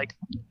Ewoks are like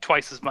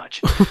twice as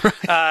much.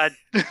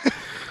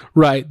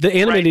 Right. The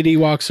animated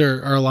Ewoks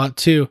are a lot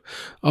too.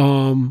 I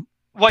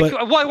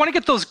want to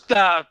get those.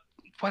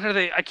 What are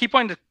they? I keep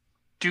wanting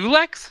to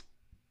Dulex.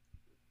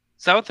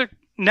 Is that what they're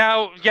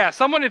now? Yeah.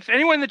 If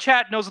anyone in the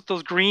chat knows what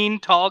those green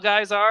tall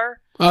guys are.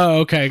 Oh,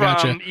 okay, from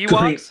gotcha.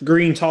 Ewoks.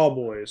 Green tall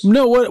boys.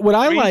 No, what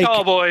I Green like,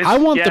 tall boys. I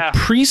want Yeah. the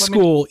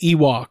preschool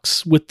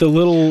Ewoks with the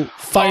little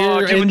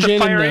fire dude, with engine. the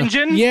fire and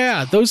engine?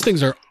 Yeah, those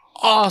things are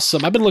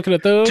awesome. I've been looking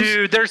at those.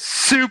 Dude, they're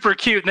super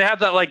cute, and they have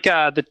that like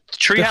the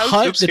tree the house.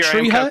 hut, Oops, the here I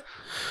tree am. hut,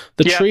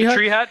 the Yeah, tree the hut.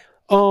 tree hut.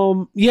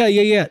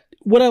 Yeah.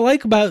 What I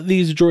like about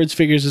these droids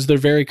figures is they're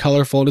very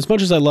colorful, and as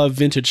much as I love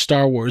vintage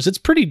Star Wars, it's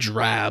pretty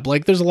drab.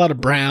 Like there's a lot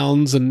of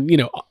browns and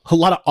a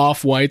lot of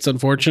off whites,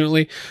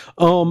 unfortunately.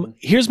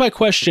 Here's my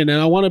question, and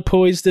I want to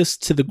pose this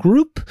to the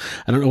group.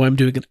 I don't know why I'm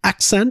doing an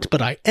accent,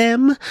 but I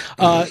am.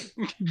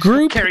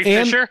 Group Carrie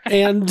and Fisher.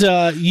 and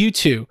you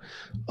two.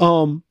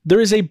 There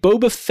is a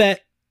Boba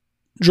Fett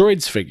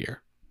droids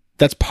figure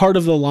that's part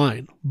of the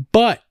line,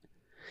 but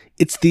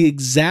it's the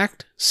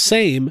exact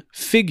same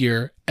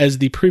figure as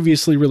the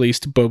previously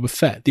released Boba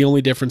Fett. The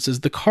only difference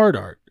is the card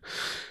art.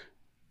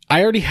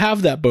 I already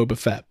have that Boba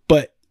Fett,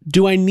 but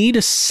do I need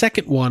a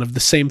second one of the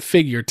same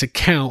figure to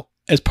count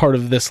as part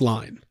of this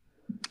line?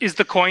 Is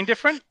the coin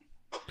different?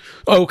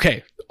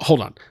 Okay,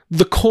 hold on.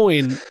 The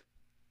coin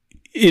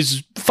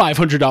is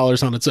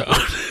 $500 on its own,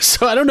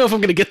 so I don't know if I'm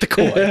going to get the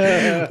coin.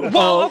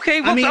 Well,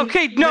 okay. Well, I mean,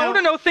 okay.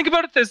 No. Think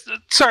about it this.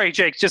 Sorry,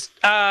 Jake. Just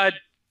think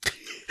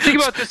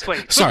about it this way.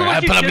 Look Sorry,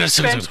 at what but you I'm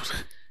just going to.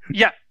 spent-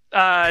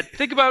 Yeah.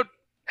 Think about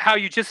how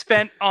you just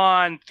spent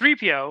on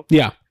 3PO.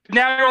 Yeah.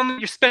 Now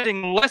you're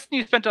spending less than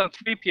you spent on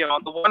 3PO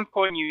on the one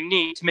coin you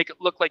need to make it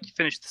look like you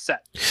finished the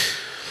set.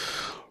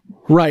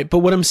 Right, but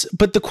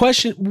but the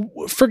question,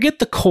 forget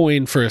the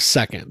coin for a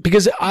second,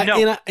 because no,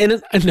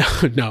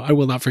 I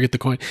will not forget the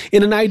coin.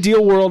 In an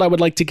ideal world, I would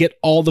like to get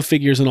all the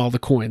figures and all the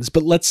coins,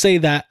 but let's say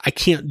that I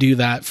can't do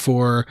that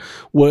for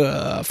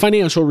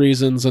financial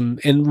reasons and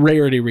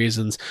rarity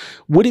reasons.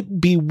 Would it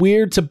be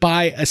weird to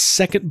buy a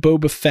second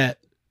Boba Fett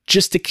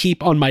just to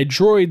keep on my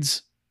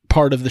droids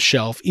part of the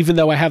shelf, even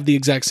though I have the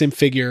exact same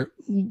figure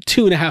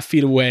 2.5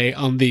 feet away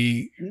on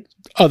the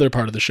other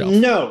part of the shelf?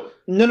 No.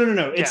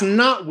 It's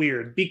not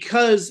weird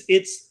because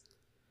it's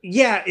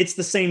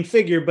the same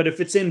figure, but if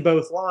it's in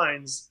both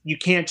lines, you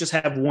can't just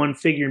have one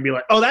figure and be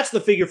like, oh, that's the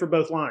figure for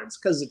both lines,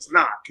 because it's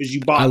not, because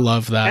you bought. I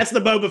love that. That's the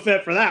Boba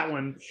Fett for that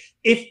one.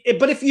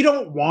 But if you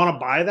don't want to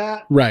buy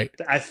that, right,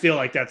 I feel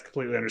like that's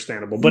completely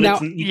understandable. But now,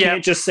 you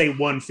can't just say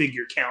one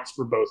figure counts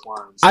for both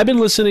lines. I've been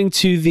listening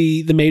to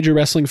the Major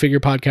Wrestling Figure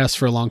podcast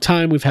for a long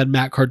time. We've had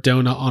Matt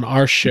Cardona on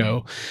our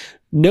show.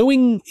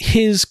 Knowing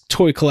his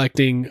toy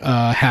collecting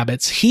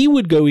habits, he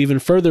would go even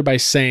further by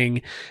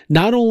saying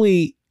not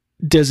only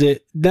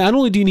not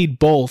only do you need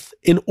both,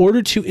 in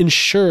order to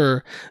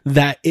ensure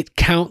that it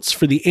counts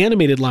for the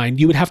animated line,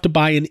 you would have to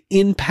buy an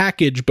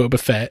in-package Boba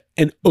Fett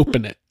and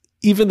open it,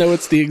 even though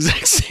it's the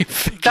exact same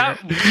figure.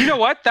 You know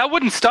what? That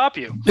wouldn't stop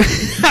you.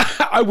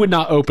 I would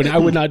not open it. I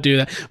would not do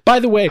that. By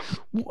the way,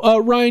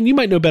 Ryan, you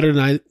might know better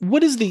than I.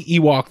 What is the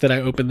Ewok that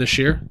I opened this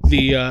year?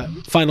 The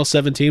Final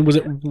 17? Was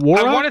it Warok?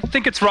 I want to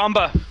think it's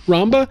Ramba.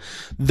 Ramba?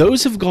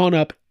 Those have gone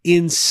up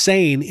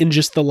insane in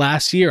just the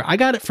last year. I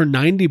got it for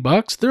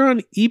 $90. They're on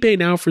eBay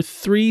now for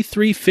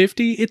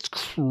 $350. It's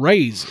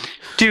crazy.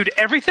 Dude,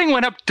 everything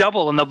went up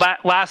double in the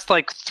last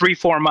like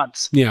 3-4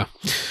 months. Yeah.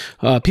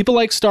 People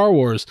like Star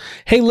Wars.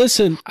 Hey,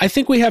 listen, I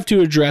think we have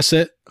to address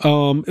it.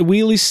 We're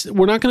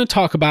not going to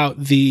talk about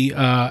the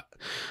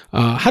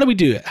how do we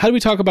do it? How do we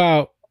talk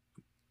about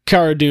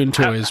Cara Dune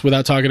toys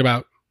without talking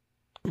about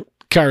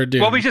Cara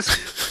Dune?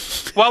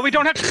 Well, we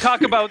don't have to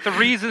talk about the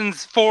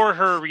reasons for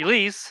her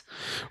release.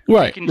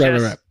 Right.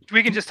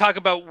 We can just talk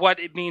about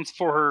what it means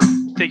for her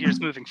figures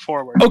moving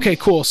forward. Okay,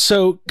 cool.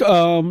 So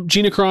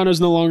Gina Carano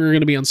is no longer going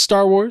to be on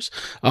Star Wars.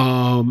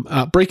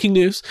 Breaking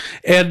news.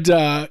 And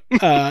you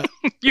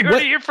heard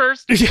it here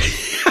first.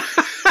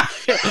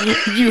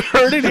 You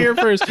heard it here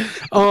first.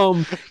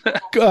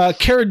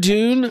 Cara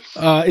Dune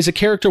is a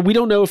character. We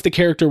don't know if the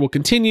character will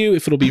continue,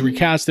 if it'll be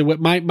recasted.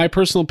 What my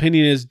personal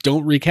opinion is,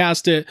 don't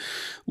recast it.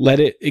 Let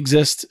it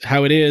exist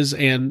how it is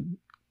and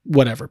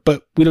whatever.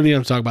 But we don't need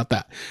to talk about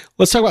that.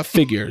 Let's talk about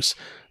figures.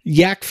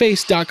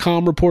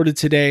 Yakface.com reported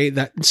today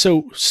that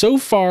so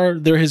far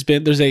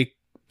there's a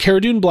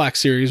Cara Dune Black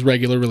Series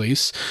regular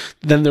release,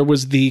 then there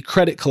was the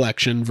credit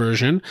collection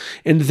version,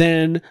 and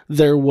then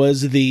there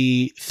was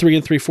the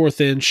 3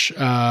 3/4 inch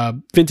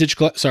vintage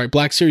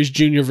Black Series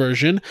Junior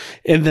version,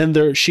 and then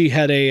there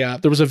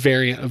was a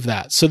variant of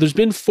that. So there's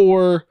been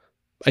 4,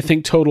 I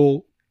think,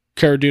 total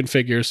Cara Dune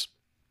figures.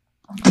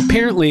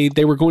 Apparently,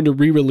 they were going to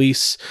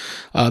re-release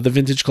the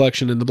vintage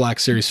collection and the Black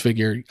Series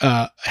figure.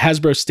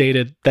 Hasbro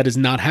stated that is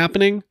not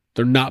happening.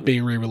 They're not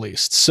being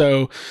re-released.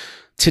 So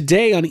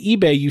today on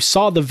eBay, you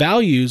saw the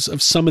values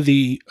of some of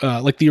the,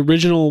 like the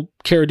original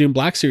Cara Dune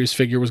Black Series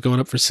figure was going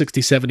up for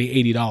 $60,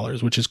 $70,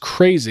 $80, which is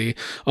crazy.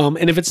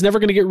 And if it's never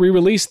going to get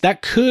re-released,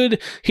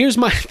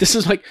 this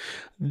is like,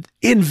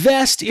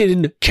 invest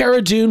in Cara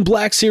Dune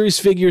Black Series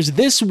figures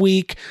this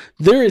week.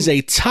 There is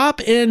a top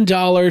end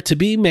dollar to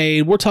be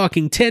made. We're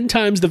talking 10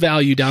 times the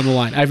value down the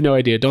line. I have no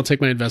idea. Don't take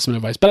my investment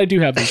advice, but I do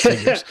have these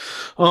figures.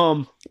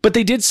 But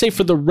they did say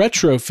for the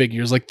retro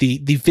figures, like the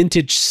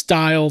vintage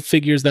style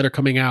figures that are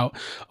coming out,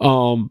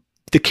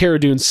 the Cara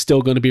Dune's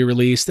still going to be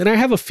released. And I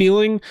have a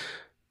feeling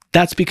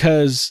that's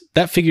because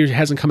that figure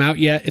hasn't come out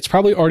yet. It's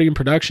probably already in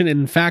production. And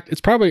in fact, it's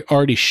probably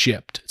already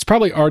shipped. It's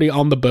probably already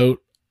on the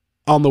boat,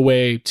 on the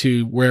way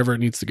to wherever it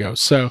needs to go.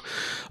 So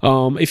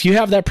if you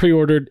have that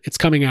pre-ordered, it's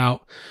coming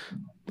out.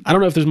 I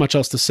don't know if there's much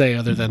else to say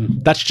other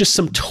than that's just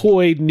some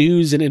toy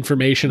news and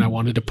information I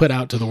wanted to put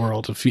out to the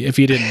world if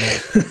you didn't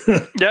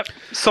know. Yep.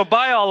 So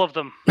buy all of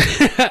them.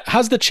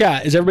 How's the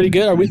chat? Is everybody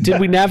good? Did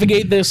we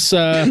navigate this?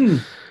 Are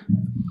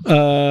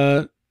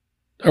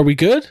we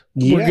good?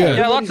 Yeah, we're good.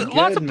 Yeah, lots of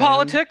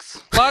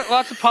politics.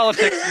 Lots of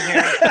politics in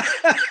here.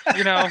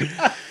 You know.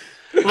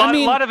 A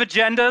lot of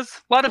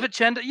agendas.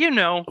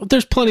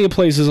 There's plenty of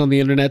places on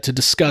the internet to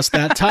discuss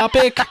that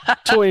topic.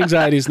 Toy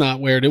anxiety is not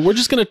where it is. We're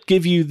just going to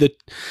give you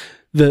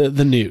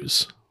the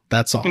news.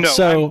 That's all. No,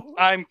 so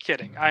I'm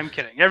kidding.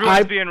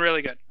 Everyone's being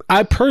really good.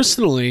 I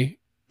personally,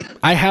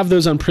 I have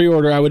those on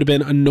pre-order. I would have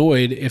been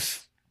annoyed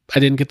if I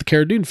didn't get the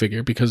Cara Dune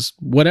figure because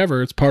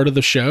whatever, it's part of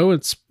the show.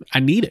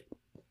 I need it.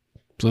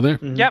 So there.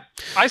 Mm-hmm. Yep.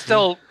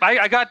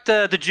 I got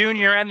the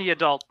junior and the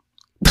adult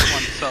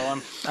one,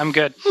 so I'm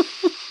good.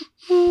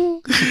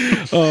 What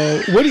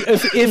do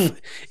you,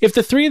 if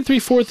the 3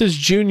 3/4 is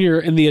Junior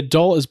and the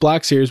adult is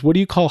Black Series, what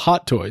do you call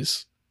Hot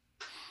Toys?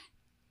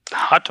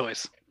 Hot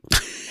Toys.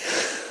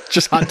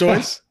 Just Hot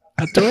Toys?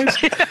 Hot Toys?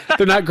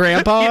 They're not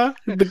Grandpa?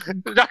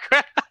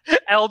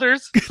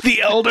 Elders?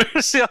 The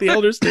Elders? The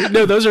Elders?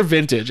 No, those are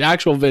vintage.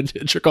 Actual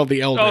vintage are called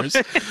the Elders.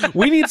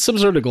 We need some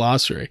sort of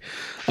glossary.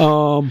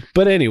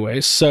 But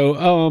anyway,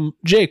 so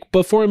Jake,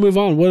 before I move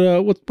on, what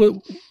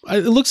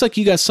it looks like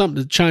you got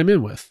something to chime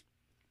in with.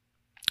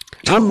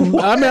 I'm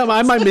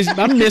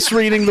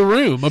misreading the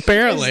room.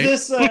 Apparently,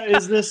 is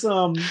this?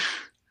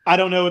 I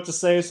don't know what to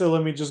say, so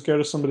let me just go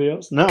to somebody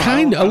else. No,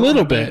 a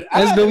little bit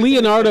as the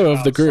Leonardo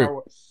of the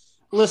group.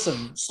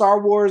 Listen,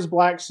 Star Wars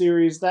Black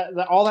Series, that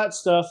all that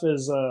stuff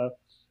is,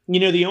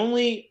 the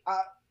only.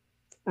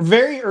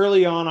 Very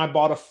early on, I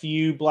bought a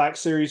few Black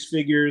Series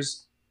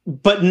figures,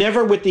 but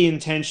never with the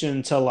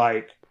intention to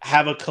like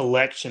have a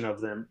collection of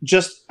them.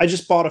 I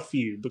just bought a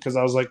few because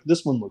I was like,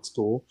 this one looks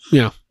cool.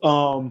 Yeah.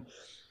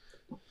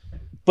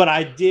 But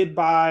I did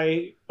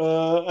buy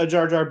a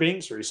Jar Jar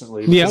Binks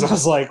recently because I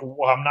was like,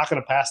 well, I'm not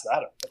going to pass that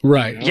up.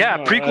 Right. You know?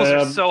 Yeah, prequels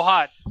are so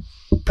hot.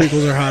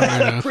 Prequels are hot right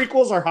now.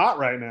 Prequels are hot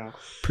right now.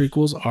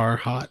 Prequels are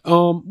hot.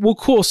 Well,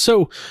 cool.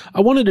 So I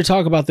wanted to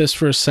talk about this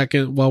for a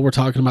second while we're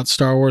talking about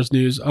Star Wars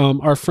news.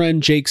 Our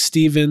friend Jake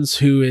Stevens,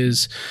 who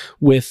is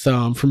with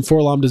from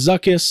Forlom to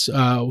Zuckus,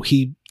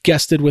 he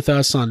guested with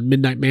us on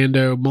Midnight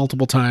Mando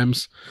multiple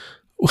times.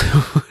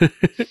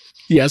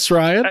 Yes,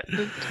 Ryan?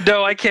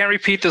 No, I can't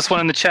repeat this one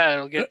in the chat.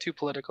 It'll get too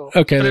political.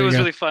 Okay, but there it was you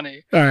go. really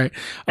funny. All right.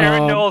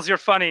 Aaron Knowles, you're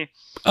funny.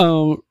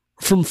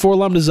 From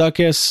Forlom to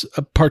Zuckus,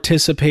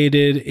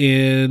 participated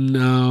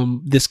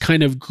in this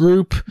kind of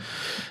group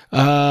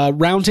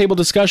roundtable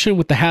discussion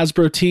with the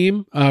Hasbro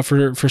team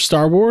for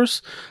Star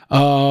Wars.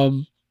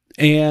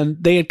 And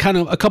they had kind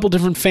of a couple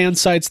different fan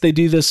sites. They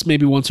do this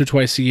maybe once or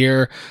twice a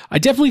year. I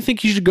definitely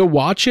think you should go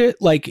watch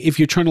it. Like if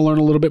you're trying to learn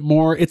a little bit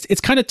more,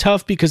 it's kind of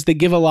tough because they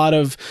give a lot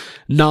of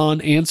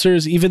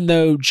non-answers, even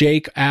though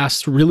Jake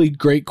asked really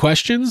great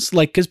questions,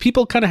 like, cause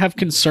people kind of have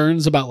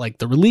concerns about like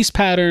the release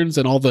patterns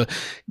and all the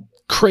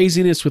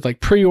craziness with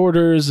like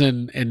pre-orders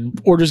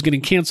and orders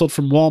getting canceled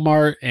from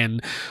Walmart.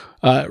 And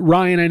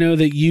Ryan, I know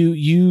that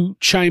you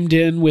chimed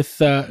in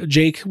with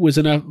Jake was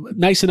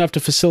nice enough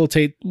to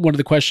facilitate one of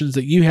the questions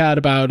that you had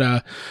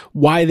about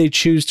why they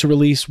choose to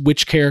release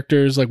which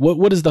characters, like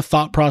what is the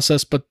thought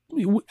process. But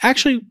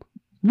actually,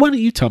 why don't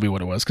you tell me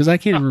what it was, because I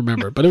can't even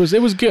remember, but it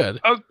was good.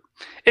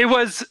 It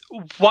was,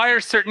 why are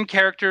certain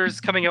characters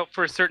coming out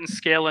for a certain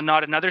scale and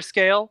not another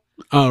scale?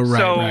 Oh, right.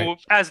 So right.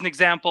 as an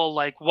example,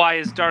 like why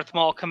is Darth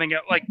Maul coming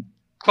out, like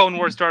Clone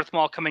Wars Darth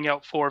Maul coming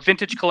out for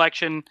Vintage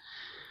Collection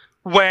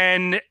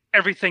when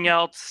everything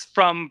else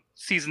from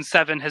season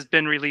 7 has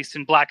been released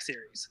in Black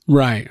Series?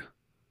 Right.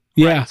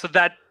 Yeah. Right? So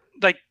that,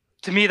 like,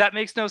 to me, that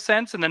makes no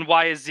sense. And then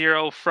why is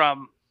Zero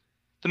from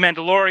The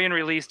Mandalorian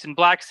released in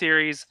Black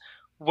Series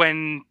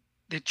when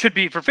it should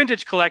be for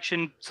Vintage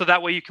Collection? So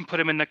that way you can put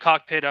him in the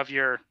cockpit of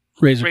your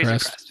Razor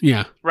Crest.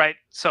 Yeah. Right.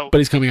 So, but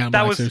he's coming out in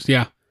Black Series.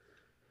 Yeah.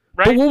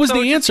 Right. But what was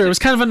the answer? It was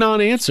kind of a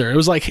non-answer. It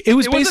was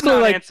basically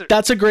like,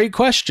 that's a great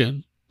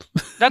question.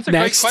 That's a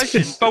great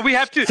question. But we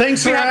have to.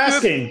 Thanks for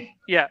asking.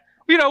 Yeah.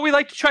 You know, we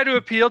like to try to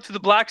appeal to the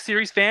Black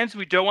Series fans.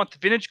 We don't want the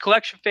Vintage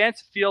Collection fans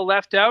to feel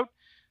left out.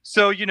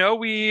 So, you know,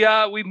 we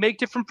make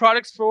different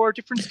products for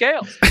different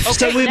scales. Okay,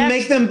 so we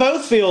make them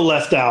both feel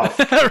left out.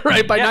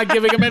 Right, by not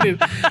giving them any.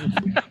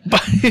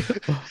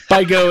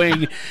 by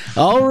going,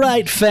 all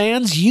right,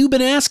 fans, you've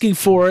been asking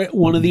for it.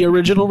 One of the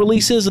original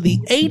releases of the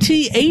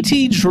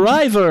AT-AT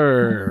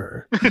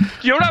Driver.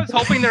 You know what I was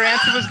hoping their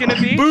answer was going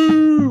to be?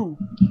 Boo!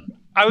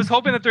 I was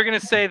hoping that they're going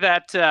to say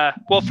that,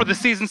 for the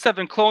Season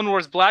 7 Clone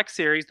Wars Black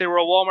Series, they were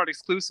a Walmart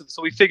exclusive,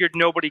 so we figured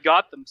nobody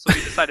got them, so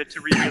we decided to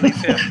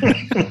re-release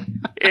him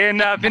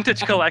in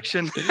Vintage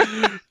Collection.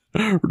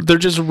 They're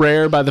just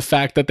rare by the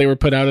fact that they were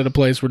put out at a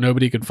place where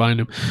nobody could find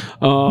them.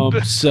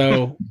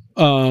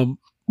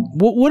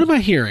 What am I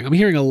hearing? I'm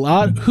hearing a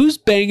lot. Who's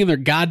banging their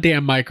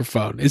goddamn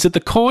microphone? Is it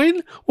the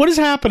coin? What is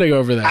happening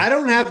over there? I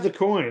don't have the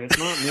coin. It's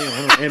not me.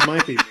 It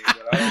might be me.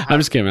 I'm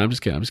just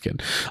kidding.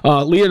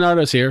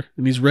 Leonardo's here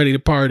and he's ready to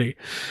party.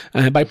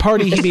 By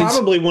party, he means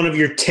probably one of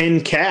your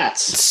 10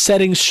 cats.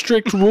 Setting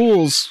strict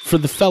rules for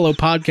the fellow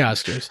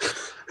podcasters.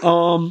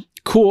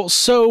 Cool.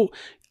 So,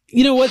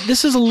 you know what?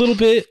 This is a little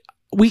bit.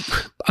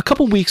 A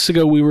couple weeks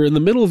ago, we were in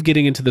the middle of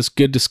getting into this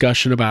good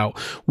discussion about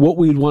what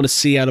we'd want to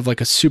see out of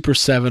like a Super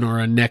 7 or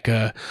a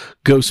NECA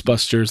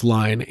Ghostbusters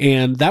line.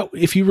 And that,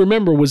 if you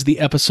remember, was the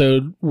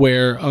episode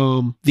where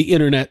the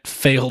internet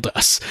failed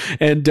us.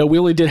 And we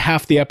only did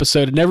half the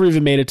episode and never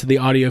even made it to the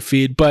audio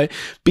feed. But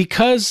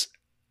because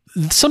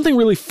something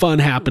really fun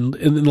happened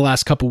in the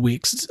last couple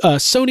weeks.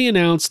 Sony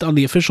announced on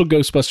the official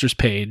Ghostbusters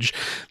page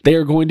they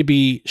are going to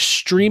be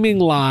streaming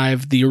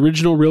live the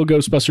original Real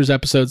Ghostbusters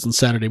episodes on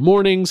Saturday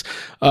mornings.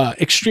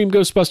 Extreme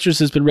Ghostbusters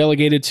has been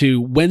relegated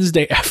to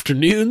Wednesday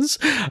afternoons,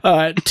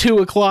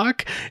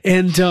 2:00.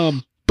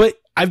 And but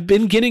I've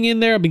been getting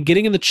in there. I've been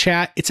getting in the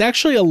chat. It's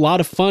actually a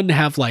lot of fun to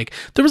have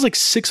there was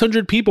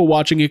 600 people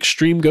watching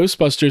Extreme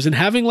Ghostbusters and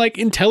having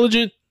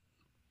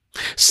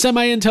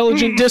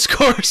semi-intelligent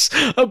discourse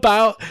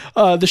about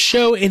the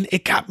show, and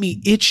it got me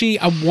itchy.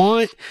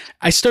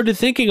 I started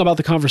thinking about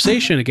the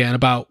conversation again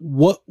about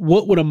what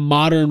would a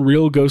modern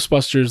Real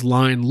Ghostbusters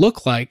line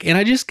look like, and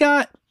I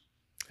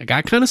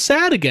got kind of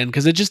sad again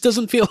because it just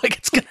doesn't feel like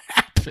it's gonna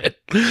happen.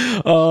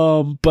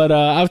 But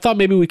I thought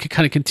maybe we could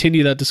kind of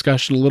continue that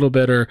discussion a little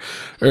bit or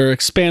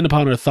expand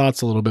upon our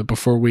thoughts a little bit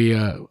before we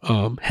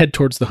head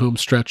towards the home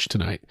stretch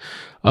tonight.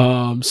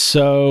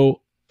 So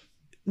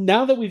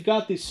now that we've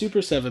got these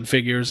Super 7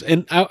 figures,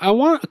 and I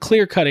want a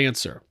clear-cut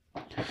answer.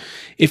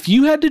 If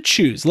you had to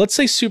choose, let's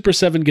say Super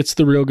 7 gets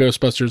the Real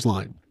Ghostbusters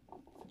line.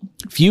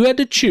 If you had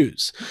to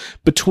choose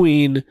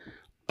between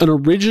an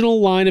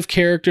original line of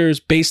characters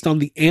based on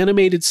the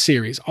animated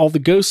series, all the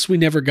ghosts we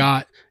never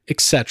got,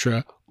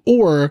 etc.,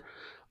 or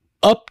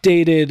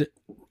updated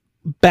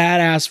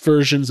badass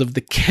versions of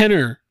the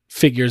Kenner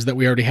figures that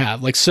we already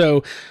have,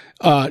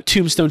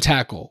 Tombstone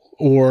Tackle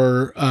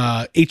or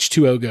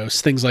H2O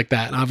Ghosts, things like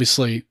that, and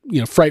obviously,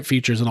 fright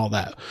features and all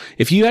that.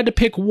 If you had to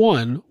pick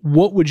one,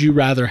 what would you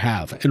rather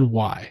have and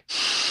why?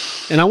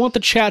 And I want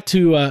the chat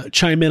to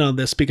chime in on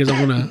this because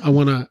I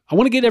want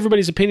to get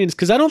everybody's opinions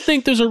because I don't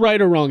think there's a right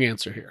or wrong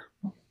answer here.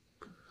 Do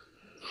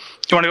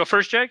you want to go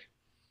first, Jake?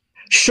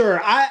 Sure.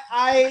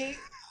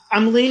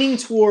 I'm leaning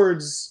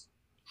towards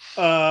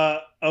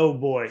Oh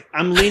boy,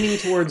 I'm leaning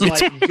towards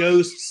like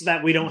ghosts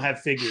that we don't have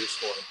figures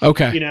for.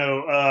 Okay, you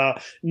know,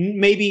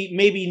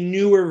 maybe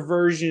newer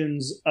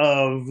versions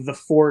of the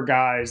four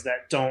guys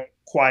that don't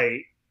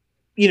quite,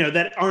 you know,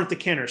 that aren't the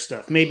Kenner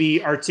stuff.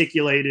 Maybe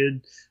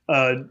articulated,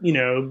 you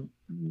know,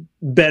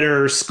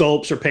 better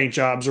sculpts or paint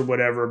jobs or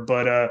whatever.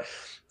 But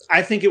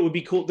I think it would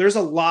be cool. There's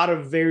a lot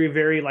of very,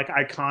 very like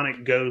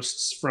iconic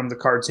ghosts from the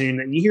cartoon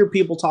that you hear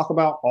people talk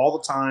about all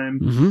the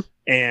time,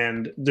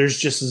 and there's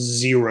just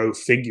zero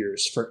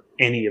figures for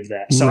any of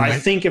that. So I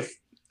think if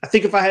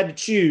I had to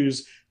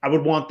choose, I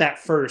would want that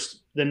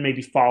first, then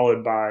maybe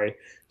followed by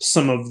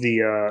some of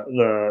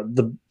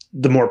the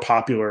more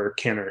popular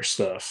Kenner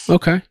stuff.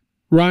 Okay,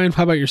 Ryan,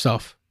 how about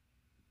yourself?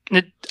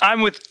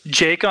 I'm with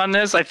Jake on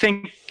this. I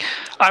think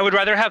I would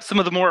rather have some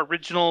of the more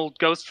original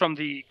ghosts from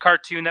the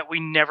cartoon that we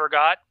never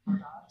got,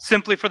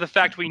 simply for the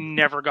fact we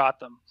never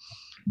got them.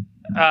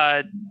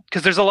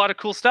 Because there's a lot of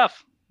cool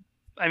stuff.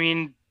 I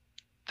mean,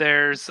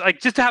 there's like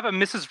just to have a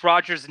Mrs.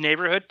 Rogers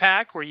Neighborhood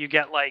pack where you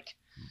get like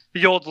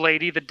the old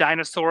lady, the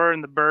dinosaur,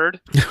 and the bird.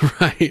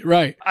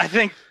 Right. I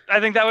think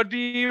that would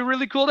be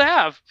really cool to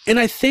have. And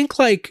I think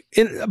like,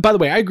 by the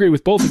way, I agree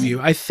with both of you.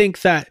 I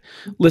think that,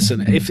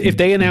 listen, if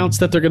they announce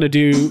that they're going to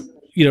do,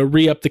 you know,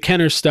 re-up the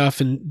Kenner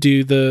stuff and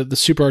do the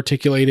super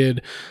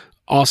articulated,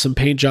 awesome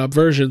paint job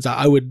versions,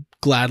 I would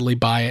gladly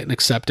buy it and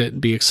accept it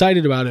and be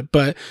excited about it.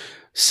 But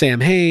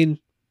Sam Hain,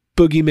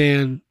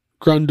 Boogeyman,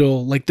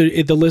 Grundle, like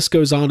the list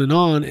goes on,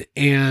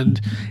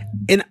 and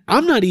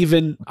I'm not a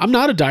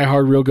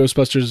diehard Real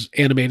Ghostbusters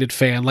animated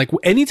fan. Like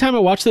anytime I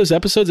watch those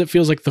episodes, it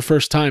feels like the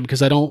first time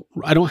because I don't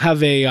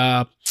have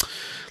a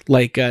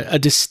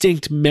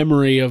distinct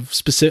memory of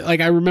specific.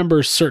 Like I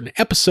remember certain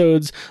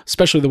episodes,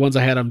 especially the ones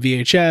I had on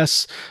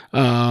VHS.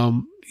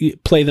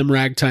 Play Them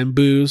Ragtime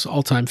Booze,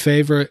 all-time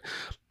favorite,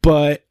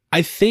 but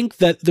I think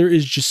that there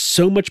is just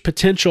so much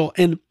potential.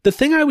 And the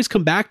thing I always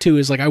come back to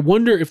is like, I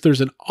wonder if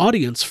there's an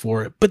audience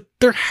for it, but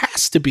there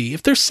has to be.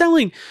 If they're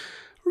selling,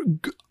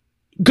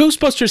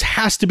 Ghostbusters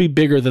has to be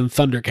bigger than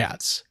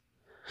Thundercats.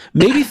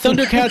 Maybe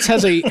Thundercats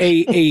has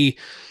a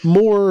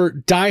more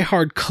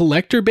diehard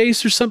collector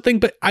base or something,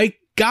 but I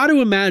got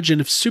to imagine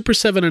if Super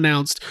 7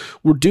 announced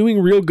we're doing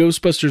Real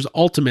Ghostbusters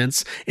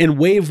Ultimates and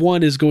Wave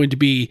 1 is going to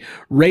be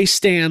Ray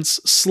Stantz,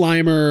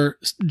 Slimer,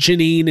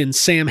 Janine, and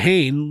Sam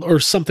Hain or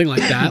something like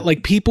that,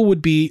 like people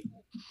would be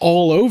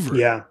all over.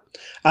 Yeah.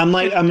 I'm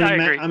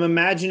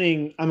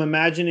imagining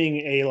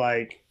a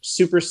like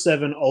Super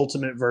 7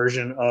 Ultimate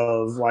version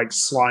of like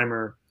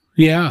Slimer.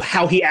 Yeah.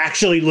 How he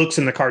actually looks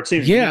in the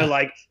cartoon. Yeah. You know,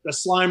 like the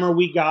Slimer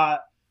we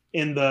got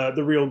in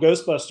the Real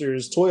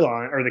Ghostbusters toy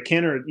line or the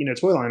Kenner, you know,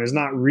 toy line is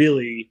not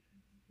really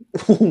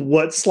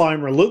what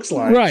Slimer looks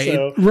like. Right.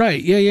 So,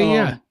 right.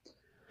 Yeah.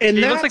 And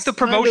it looks like the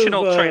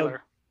promotional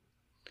trailer.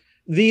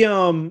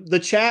 The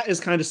chat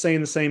is kind of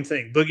saying the same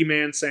thing.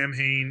 Boogeyman, Sam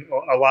Hain,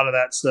 a lot of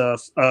that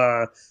stuff.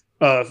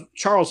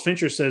 Charles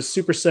Fincher says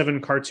Super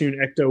 7 cartoon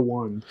Ecto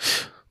 1.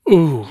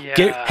 Ooh,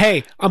 yeah.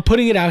 Hey, I'm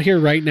putting it out here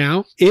right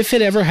now. If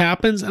it ever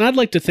happens, and I'd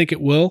like to think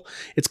it will,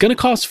 it's going to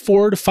cost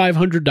 $400 to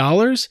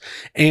 $500,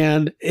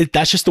 and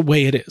that's just the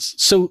way it is.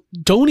 So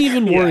don't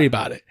even worry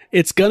about it.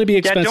 It's going to be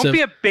expensive. Yeah, don't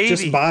be a baby.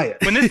 Just buy it.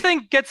 When this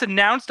thing gets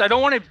announced, I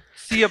don't want to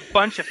see a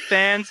bunch of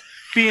fans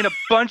being a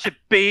bunch of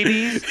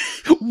babies.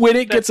 When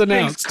it gets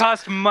announced. Things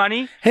cost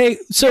money. Hey,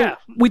 so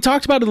we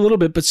talked about it a little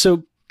bit, but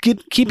so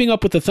keeping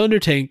up with the Thunder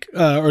Tank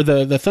or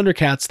the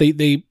Thundercats,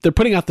 they're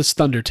putting out this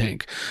Thunder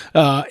Tank,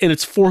 and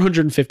it's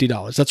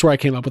 $450. That's where I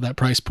came up with that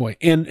price point.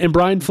 And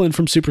Brian Flynn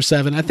from Super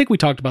 7, I think we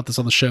talked about this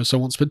on the show, so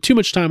I won't spend too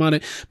much time on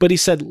it. But he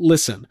said,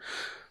 "Listen,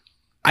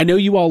 I know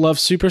you all love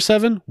Super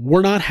 7.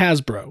 We're not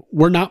Hasbro.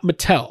 We're not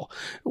Mattel.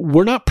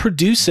 We're not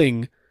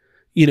producing,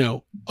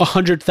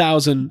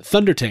 100,000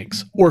 Thunder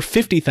Tanks or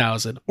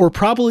 50,000 or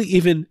probably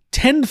even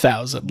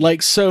 10,000.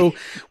 Like, so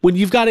when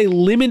you've got a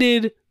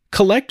limited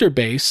collector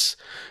base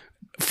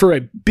for a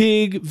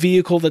big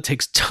vehicle that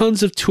takes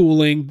tons of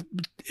tooling,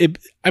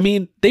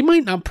 they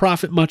might not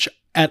profit much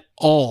at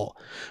all,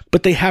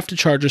 but they have to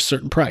charge a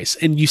certain price.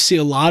 And you see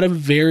a lot of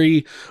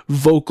very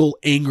vocal,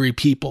 angry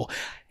people,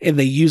 and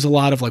they use a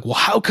lot of like, well,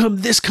 how come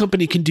this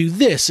company can do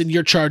this and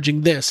you're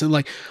charging this?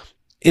 And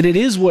it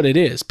is what it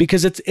is,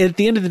 because it's at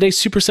the end of the day,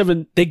 Super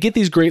 7, they get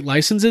these great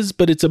licenses,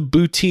 but it's a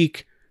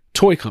boutique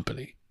toy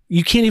company.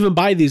 You can't even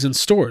buy these in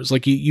stores.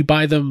 Like you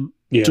buy them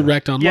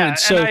direct online. Yeah,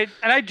 so,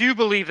 and I do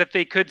believe that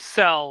they could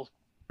sell.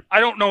 I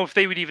don't know if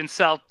they would even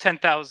sell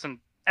 10,000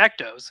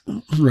 Ectos.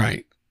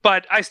 Right.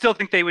 But I still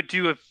think they would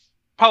do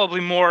probably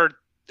more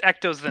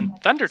Ectos than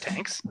Thunder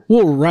Tanks.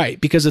 Well,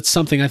 right, because it's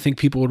something I think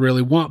people would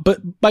really want. But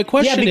my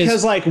question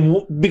is,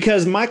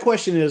 because my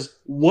question is,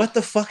 what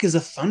the fuck is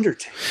a Thunder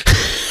Tank?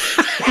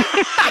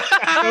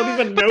 I don't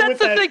even know what that is.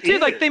 But that's the thing too.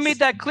 Like they made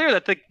that clear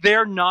that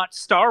they're not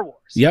Star Wars.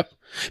 Yep.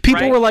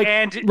 People were like,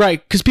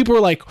 right, because people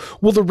were like,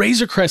 well, the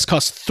Razor Crest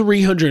costs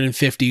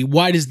 $350.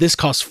 Why does this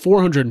cost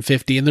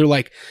 $450? And they're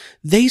like,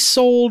 they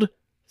sold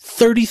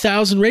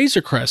 30,000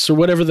 Razor Crests or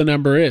whatever the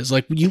number is.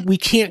 Like we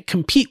can't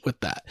compete with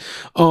that.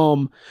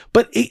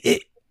 But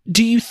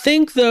do you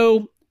think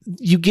though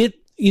you get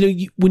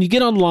when you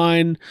get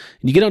online and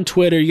you get on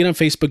Twitter, you get on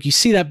Facebook, you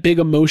see that big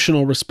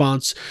emotional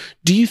response.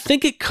 Do you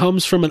think it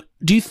comes from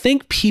do you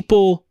think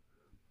people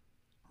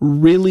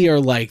really are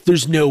like,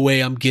 there's no way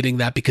I'm getting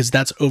that because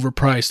that's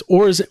overpriced?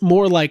 Or is it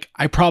more like,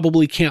 I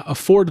probably can't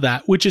afford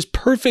that, which is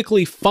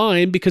perfectly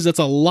fine because that's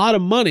a lot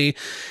of money,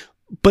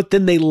 but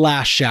then they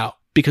lash out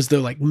because they're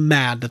like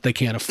mad that they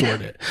can't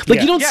afford it. Like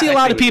you don't see a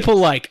lot of people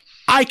like,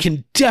 I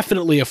can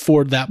definitely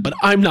afford that, but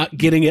I'm not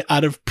getting it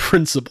out of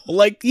principle.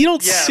 Like you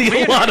don't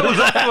see a lot of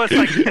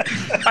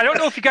that. I don't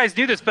know if you guys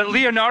knew this, but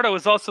Leonardo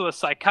is also a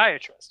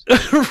psychiatrist.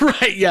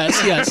 Right, yes.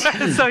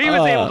 So he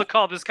was able to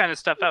call this kind of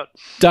stuff out.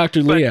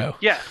 Dr. Leo.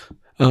 Yeah,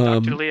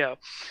 Dr. Leo.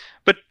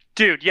 But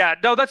dude,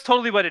 no, that's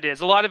totally what it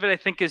is. A lot of it, I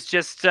think, is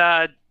just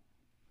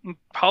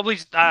probably,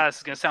 this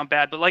is going to sound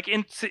bad, but like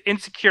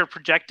insecure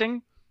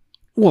projecting.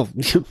 Well,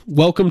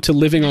 welcome to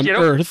living on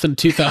Earth in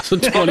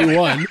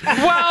 2021.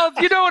 Well,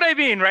 you know what I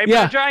mean, right?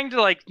 Yeah. But I'm trying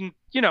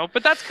to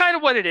but that's kind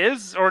of what it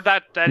is, or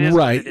that is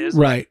right, what it is.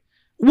 Right.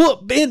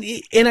 Well,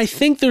 and I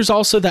think there's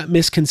also that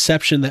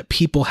misconception that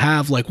people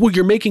have, like, well,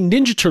 you're making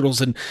Ninja Turtles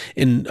and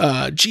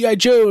G.I.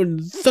 Joe and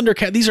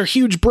Thundercat. These are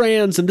huge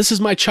brands, and this is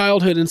my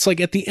childhood. And it's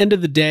like, at the end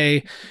of the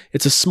day,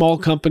 it's a small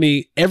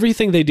company.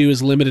 Everything they do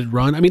is limited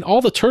run. I mean,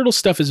 all the Turtle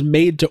stuff is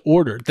made to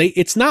order.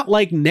 It's not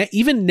like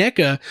even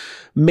NECA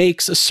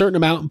makes a certain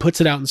amount and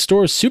puts it out in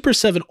stores. Super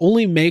 7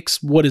 only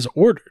makes what is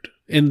ordered.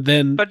 And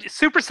then, but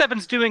Super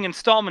 7's doing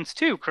installments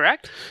too,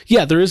 correct?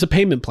 Yeah, there is a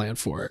payment plan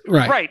for it.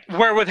 Right. Right.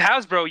 Where with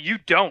Hasbro, you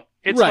don't.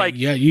 It's right. like,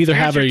 yeah, you either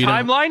have it or you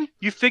timeline, don't.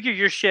 You figure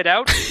your shit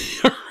out,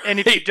 and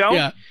if you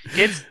don't,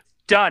 it's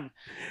done.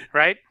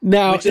 Right.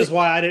 Now, which is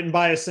why I didn't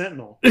buy a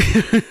Sentinel.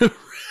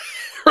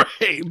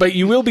 Right, but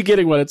you will be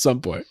getting one at some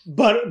point.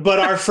 But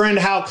our friend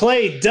Hal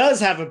Clay does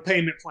have a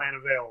payment plan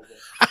available.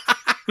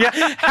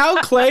 Yeah, Hal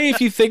Clay, if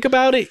you think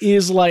about it,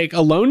 is like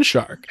a loan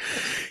shark.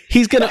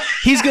 He's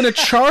gonna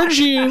charge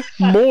you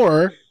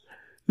more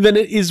than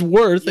it is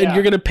worth, and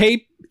you're gonna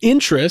pay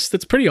interest.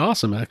 That's pretty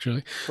awesome,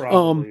 actually.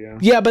 Probably,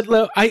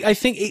 but I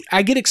think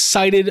I get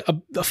excited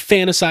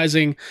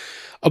fantasizing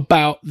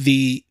about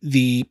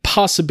the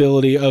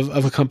possibility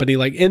of a company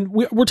like, and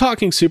we're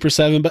talking Super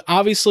 7, but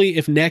obviously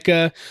if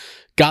NECA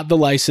got the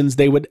license,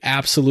 they would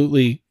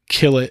absolutely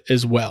kill it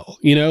as well.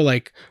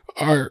 Like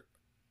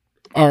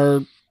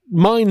our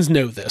minds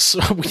know this.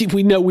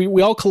 We know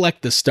we all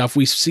collect this stuff.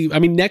 We see. I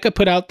mean, NECA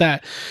put out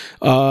that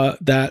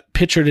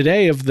picture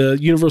today of the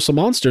Universal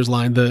Monsters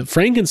line, the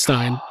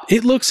Frankenstein.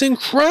 It looks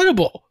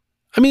incredible.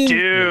 I mean,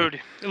 dude,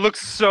 it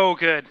looks so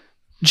good.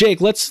 Jake,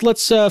 let's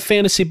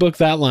fantasy book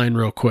that line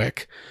real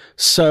quick.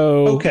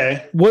 So,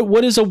 okay,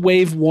 what is a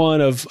wave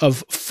one of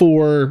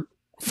four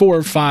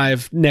or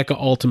five NECA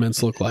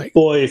Ultimates look like?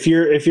 Boy, if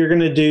you're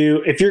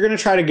gonna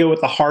try to go with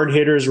the hard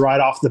hitters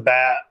right off the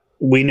bat.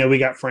 We know we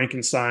got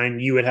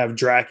Frankenstein. You would have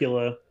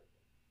Dracula,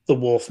 the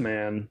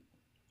Wolfman,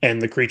 and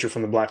the Creature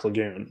from the Black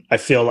Lagoon. I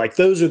feel like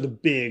those are the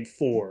big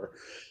four,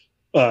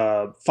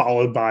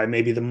 followed by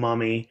maybe the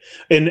Mummy.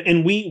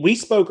 And we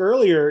spoke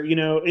earlier.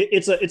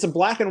 It's a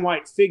black and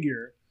white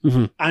figure.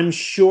 Mm-hmm. I'm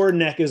sure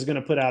NECA is going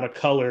to put out a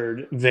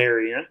colored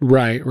variant.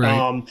 Right.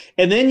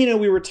 And then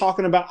we were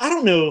talking about. I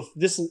don't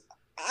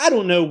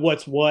know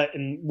what's what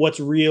and what's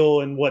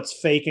real and what's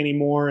fake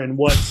anymore, and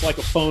what's like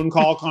a phone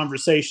call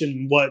conversation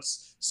and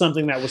what's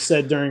something that was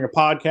said during a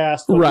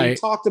podcast. But right. We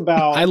talked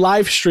about. I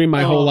live stream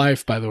my whole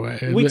life, by the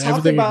way. We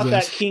talked about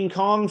that King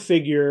Kong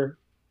figure.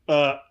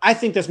 I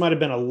think this might have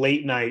been a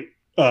late night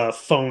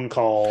phone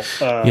call.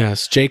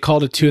 Yes, Jay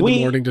called at 2 in the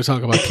morning to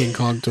talk about King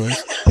Kong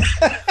toys.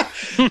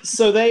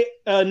 So they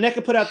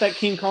NECA put out that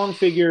King Kong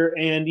figure,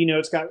 and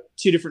it's got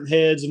two different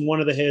heads, and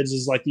one of the heads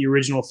is like the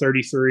original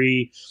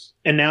 33.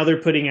 And now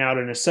they're putting out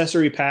an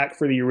accessory pack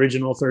for the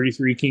original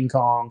 33 King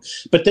Kong.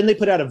 But then they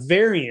put out a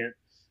variant,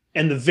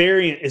 and the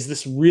variant is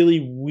this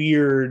really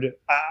weird.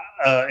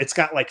 It's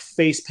got like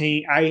face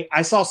paint.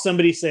 I saw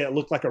somebody say it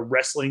looked like a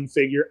wrestling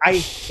figure. I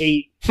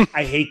hate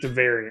the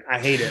variant. I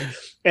hate it.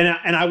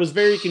 And I was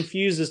very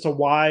confused as to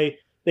why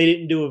they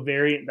didn't do a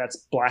variant that's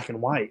black and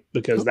white,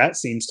 because that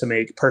seems to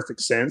make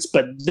perfect sense.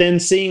 But then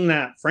seeing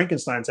that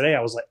Frankenstein today,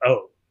 I was like,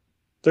 oh,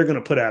 they're going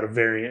to put out a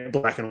variant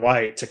black and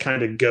white to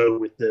kind of go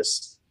with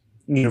this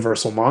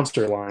Universal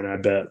Monster line, I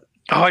bet.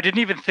 Oh, I didn't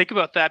even think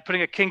about that.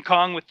 Putting a King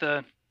Kong with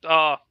the...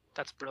 Oh,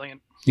 that's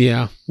brilliant.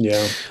 Yeah.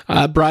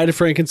 Bride of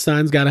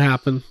Frankenstein's got to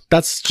happen.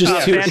 That's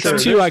just too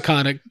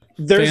iconic.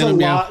 There's Phantom,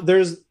 a lot.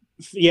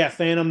 Yeah.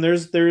 Phantom.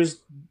 There's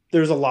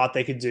a lot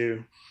they could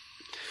do.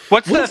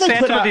 What's the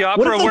Phantom of the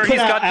Opera where he's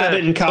got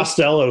Abbott and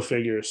Costello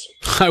figures?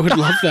 I would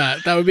love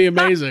that. That would be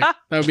amazing. That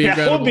would be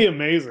incredible. That would be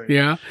amazing.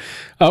 Yeah.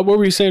 What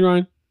were you saying,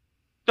 Ryan?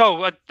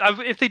 Oh,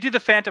 if they do the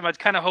Phantom, I'd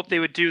kind of hope they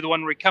would do the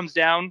one where he comes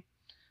down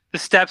the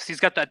steps. He's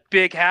got that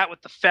big hat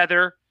with the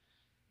feather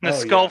and the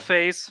skull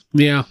face.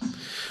 Yeah.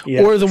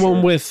 Or the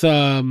one with,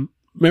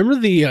 remember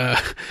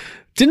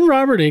didn't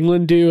Robert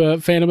Englund do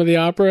Phantom of the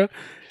Opera?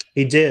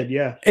 He did,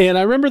 yeah. And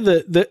I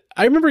remember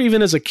I remember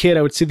even as a kid,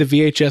 I would see the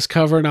VHS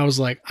cover and I was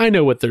like, I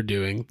know what they're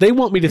doing. They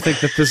want me to think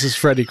that this is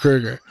Freddy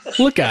Krueger.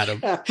 Look at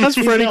him. That's He's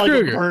Freddy got, like, a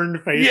Krueger.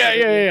 burned face.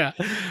 Yeah.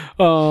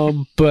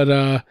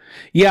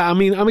 Yeah, I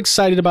mean, I'm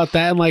excited about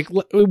that. And like,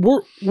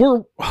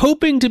 we're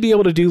hoping to be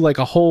able to do like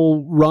a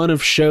whole run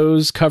of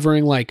shows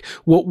covering like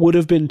what would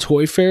have been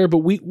Toy Fair, but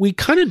we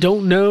kind of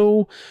don't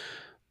know.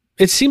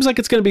 It seems like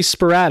it's going to be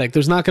sporadic.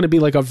 There's not going to be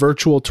like a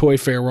virtual Toy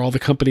Fair where all the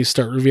companies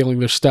start revealing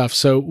their stuff.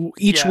 So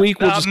each week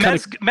we'll just kind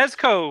of...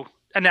 Mezco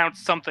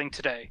announced something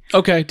today.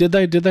 Okay, did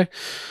they?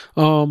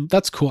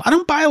 That's cool. I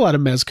don't buy a lot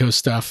of Mezco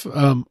stuff.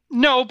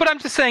 No, but I'm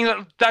just saying that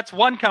that's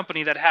one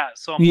company that has.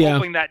 So I'm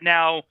hoping that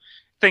now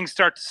things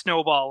start to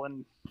snowball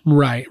and...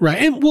 Right.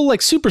 And well,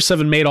 like Super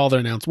 7 made all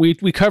their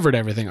announcements. We covered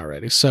everything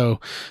already.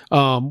 So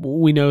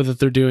we know that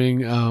they're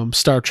doing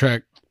Star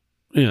Trek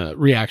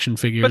reaction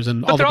figures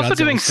and all the they're also Godzilla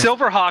doing stuff.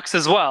 Silverhawks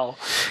as well.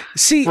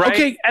 See, right?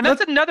 Okay, and that's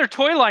another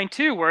toy line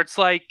too, where it's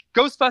like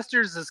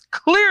Ghostbusters is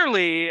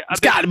clearly a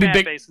big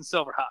fan base in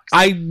Silverhawks.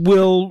 I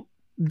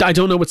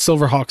don't know what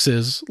Silverhawks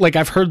is. Like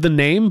I've heard the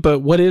name, but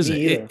what is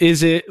it?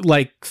 Is it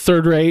like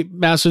third-rate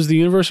Masters of the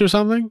Universe or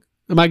something?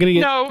 Am I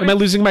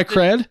losing my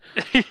cred?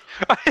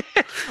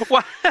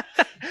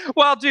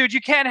 Well, dude,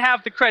 you can't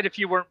have the cred if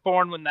you weren't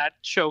born when that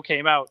show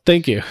came out.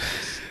 Thank you.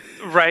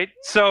 Right,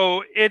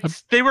 so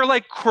they were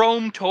like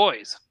chrome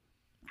toys.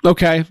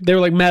 Okay, they were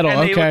like metal. And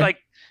they okay, were like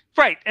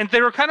and they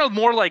were kind of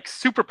more like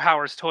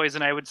superpowers toys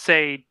than I would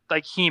say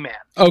like He-Man.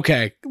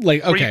 Okay,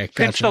 like where you pinch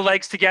gotcha. the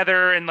legs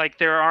together and like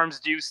their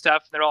arms do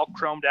stuff. And they're all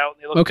chromed out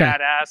and they look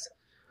badass.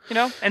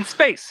 And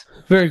space.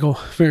 Very cool.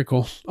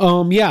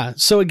 Yeah.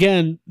 So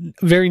again,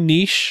 very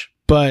niche,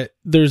 but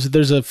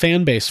there's a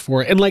fan base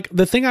for it. And like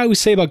the thing I always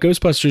say about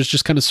Ghostbusters,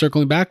 just kind of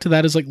circling back to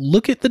that, is like,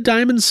 look at the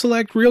Diamond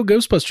Select real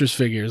Ghostbusters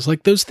figures.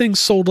 Like those things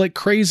sold like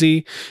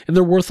crazy and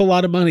they're worth a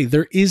lot of money.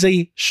 There is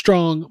a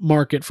strong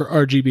market for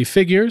RGB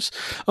figures.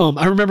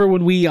 I remember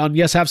when we on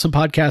Yes Have Some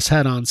Podcasts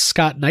had on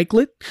Scott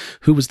Nyklett,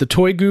 who was the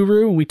toy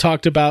guru, and we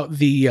talked about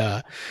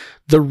the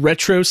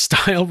retro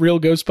style real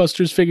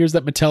Ghostbusters figures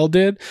that Mattel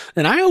did.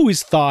 And I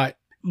always thought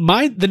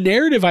the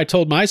narrative I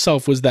told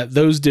myself was that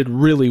those did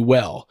really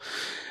well.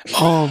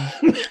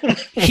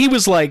 He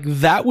was like,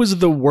 that was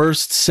the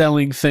worst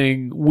selling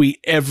thing we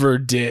ever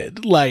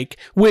did. Like,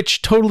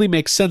 which totally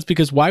makes sense,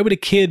 because why would a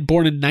kid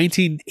born in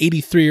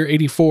 1983 or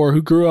 84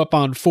 who grew up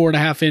on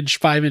 4.5 inch,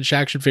 5 inch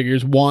action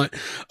figures want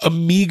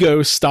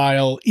Amigo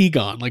style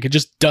Egon? Like, it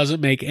just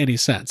doesn't make any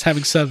sense.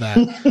 Having said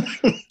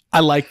that, I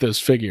like those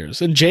figures.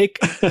 And Jake,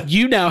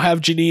 you now have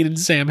Janine and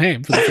Sam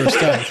Hamm for the first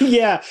time.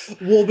 Yeah.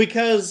 Well,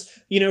 because,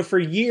 for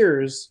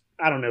years,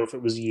 I don't know if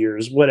it was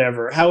years,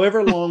 whatever,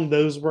 however long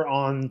those were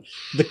on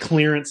the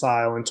clearance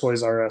aisle in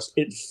Toys R Us,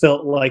 it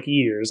felt like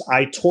years.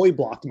 I toy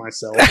blocked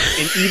myself.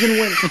 And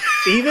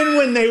even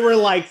when they were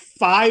like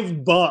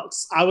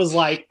 $5, I was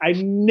like, I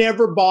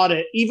never bought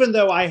it, even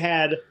though I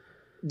had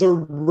the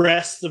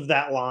rest of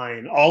that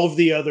line, all of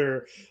the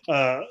other,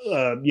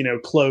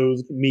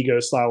 clothed Mego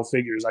style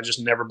figures. I just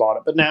never bought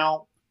it. But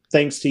now,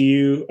 thanks to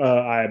you,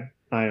 I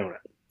own it.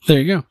 There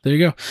you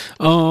go.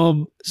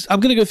 I'm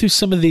going to go through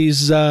some of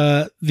these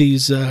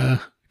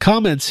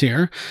comments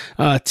here.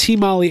 T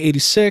Molly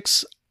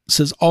 86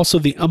 says also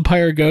the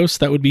Umpire Ghost.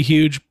 That would be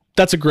huge.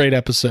 That's a great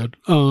episode.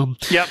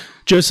 Yep.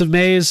 Joseph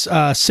Mays,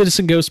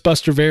 Citizen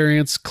Ghostbuster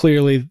variants.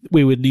 Clearly,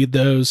 we would need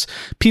those.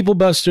 People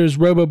Busters,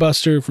 Robo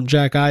Buster from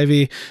Jack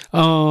Ivy.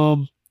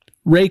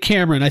 Ray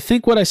Cameron, I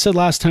think what I said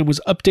last time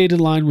was updated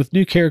line with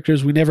new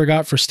characters we never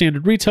got for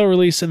standard retail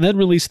release, and then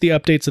release the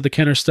updates of the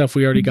Kenner stuff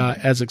we already got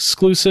as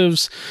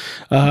exclusives.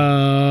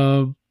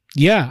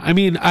 Yeah, I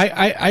mean,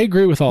 I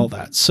agree with all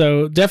that.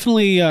 So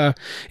definitely, at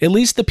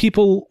least the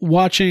people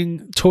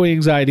watching Toy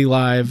Anxiety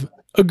Live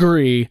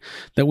agree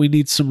that we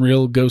need some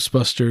real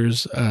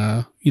Ghostbusters,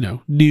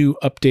 new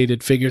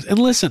updated figures. And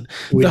listen,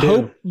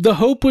 the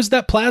hope was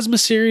that Plasma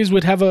series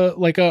would have a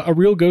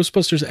real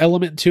Ghostbusters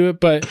element to it,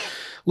 but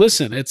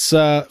listen, it's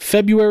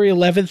February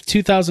 11th,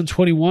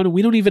 2021, and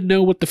we don't even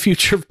know what the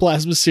future of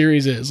Plasma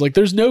series is. Like,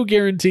 there's no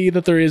guarantee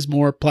that there is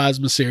more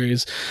Plasma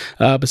series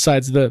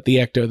besides the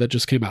Ecto that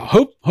just came out.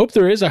 Hope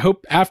there is. I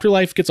hope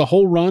Afterlife gets a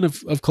whole run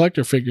of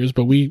collector figures,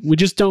 but we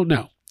just don't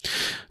know.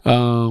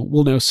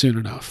 We'll know soon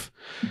enough.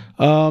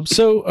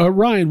 So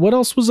Ryan, what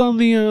else was on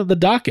the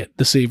docket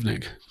this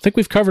evening? I think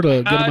we've covered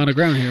a good amount of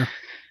ground here.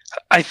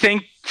 I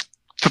think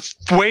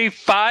Wave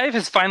 5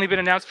 has finally been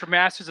announced for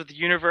Masters of the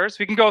Universe.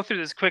 We can go through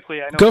this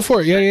quickly. I know. Go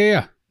for it.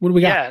 Yeah. What do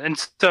we got? Yeah, and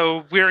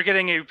so we're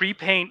getting a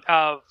repaint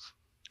of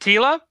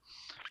Teela.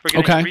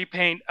 We're getting a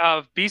repaint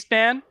of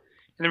Beastman. And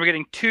then we're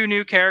getting 2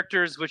 new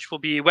characters, which will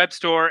be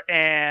Webstore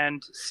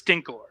and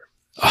Stinkor.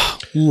 Oh,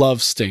 love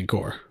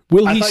Stinkor.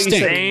 Will he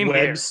stink?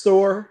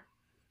 Webstore?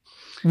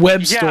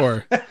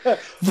 Webstore. Yeah.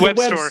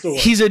 Webstore.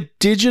 He's a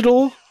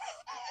digital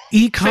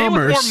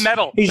e-commerce. More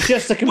metal. He's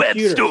just a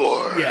computer.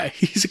 Webstore. Yeah,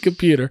 he's a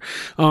computer.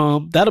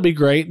 That'll be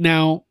great.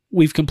 Now,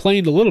 we've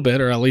complained a little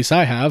bit, or at least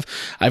I have.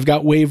 I've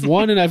got Wave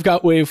 1 and I've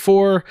got Wave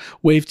 4.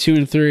 Wave 2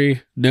 and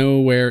 3,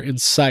 nowhere in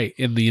sight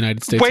in the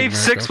United States. Wave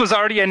 6 was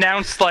already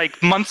announced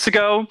like months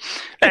ago,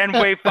 and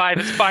Wave 5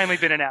 has finally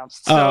been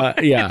announced. So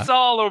it's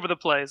all over the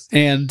place.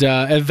 And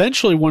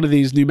eventually one of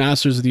these new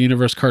Masters of the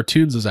Universe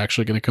cartoons is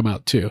actually going to come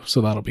out too,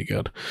 so that'll be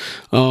good.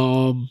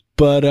 So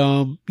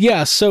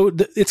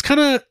it's kind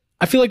of,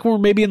 I feel like we're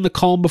maybe in the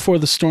calm before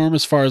the storm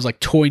as far as like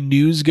toy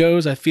news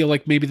goes. I feel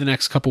like maybe the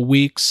next couple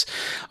weeks.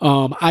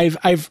 Now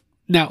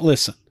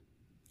listen,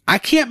 I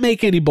can't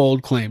make any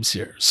bold claims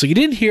here. So you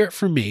didn't hear it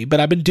from me,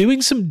 but I've been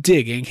doing some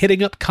digging,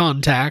 hitting up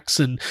contacts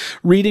and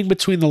reading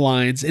between the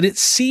lines. And it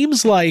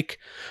seems like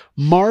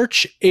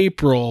March,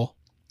 April,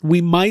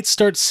 we might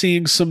start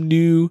seeing some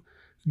new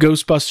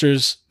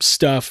Ghostbusters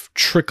stuff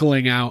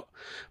trickling out.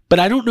 But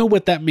I don't know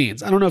what that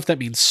means. I don't know if that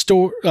means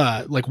store,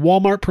 like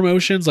Walmart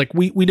promotions. Like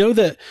we know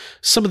that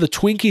some of the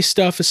Twinkie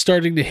stuff is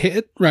starting to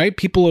hit, right?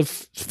 People have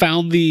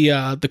found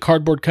the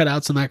cardboard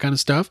cutouts and that kind of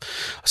stuff.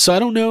 So I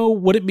don't know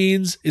what it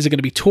means. Is it going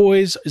to be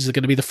toys? Is it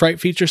going to be the Fright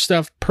Feature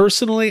stuff?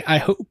 Personally, I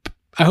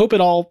hope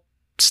it all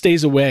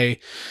stays away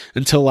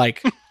until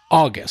like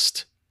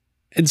August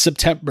and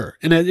September,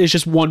 and it's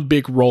just one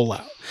big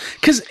rollout.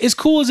 Because as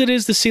cool as it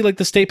is to see like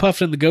the Stay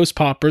Puft and the Ghost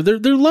Popper, they're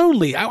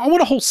lonely. I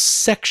want a whole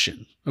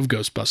section of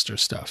Ghostbuster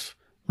stuff,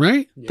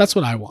 right? Yeah. That's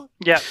what I want.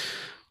 Yeah.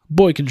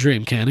 Boy can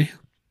dream, can he?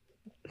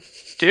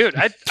 Dude,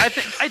 I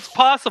think it's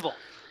possible.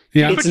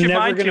 Yeah. You put your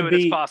mind to it,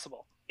 it's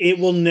possible. It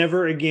will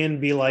never again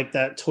be like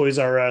that Toys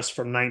R Us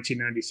from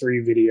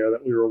 1993 video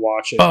that we were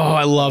watching. Oh,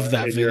 I love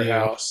that video. Your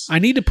house. I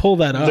need to pull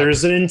that up.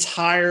 There's an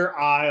entire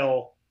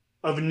aisle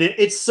of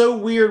it's so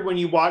weird when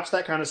you watch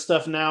that kind of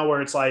stuff now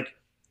where it's like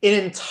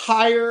an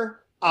entire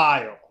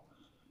aisle,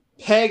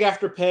 peg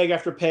after peg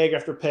after peg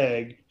after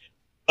peg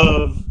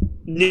of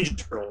Ninja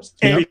Turtles,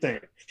 everything.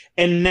 Yep.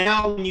 And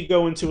now when you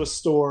go into a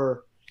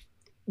store,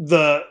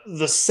 the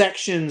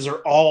sections are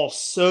all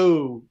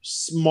so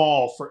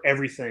small for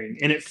everything,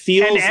 and it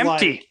feels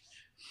empty.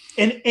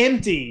 And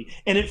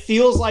it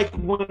feels like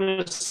when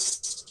a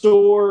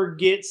store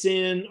gets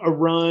in a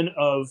run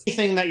of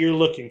anything that you're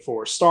looking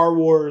for, Star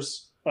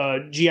Wars,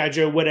 G.I.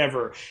 Joe,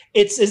 whatever,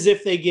 it's as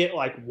if they get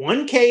like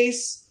one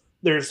case,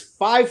 there's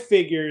 5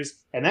 figures,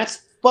 and that's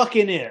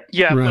fucking it.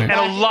 Yeah, right. And a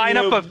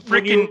lineup of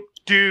freaking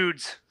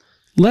dudes.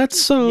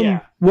 Let's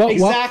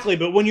exactly.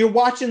 But when you're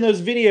watching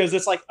those videos,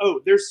 it's like,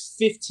 oh, there's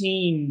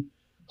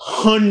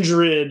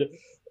 1,500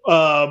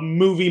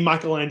 movie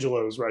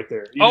Michelangelos right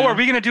there. Are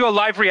we going to do a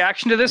live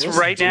reaction to this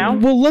now?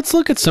 Well, let's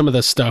look at some of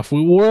this stuff.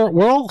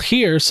 We're all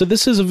here, so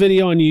this is a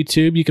video on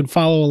YouTube. You can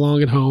follow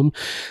along at home.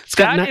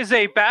 That is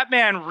a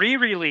Batman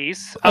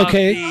re-release of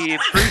the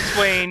Bruce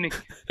Wayne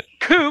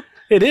coupe.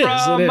 It is.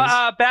 From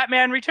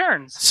Batman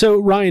Returns. So,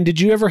 Ryan,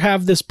 did you ever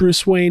have this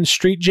Bruce Wayne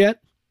Street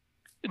Jet?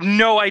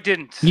 No, I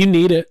didn't. You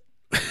need it.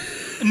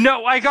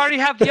 No, I already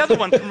have the other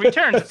one from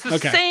Returns. It's the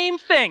same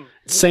thing.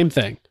 Same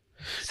thing.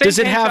 Does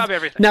it have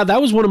everything? Now,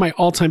 that was one of my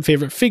all-time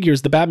favorite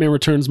figures, the Batman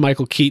Returns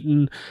Michael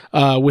Keaton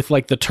with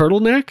like the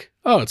turtleneck.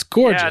 Oh, it's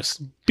gorgeous.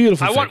 Yeah,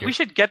 beautiful figure. We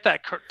should get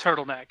that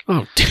turtleneck.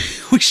 Oh,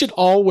 we should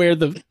all wear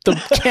the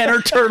Kenner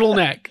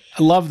turtleneck.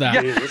 I love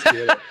that.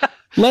 Yeah.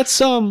 Let's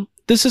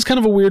this is kind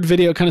of a weird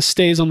video. It kind of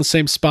stays on the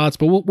same spots,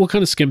 but we'll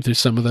kind of skim through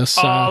some of this.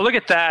 Oh, look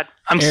at that.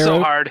 I'm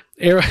so hard.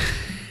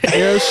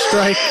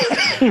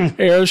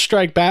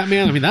 Aerostrike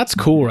Batman. I mean, that's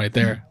cool right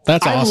there.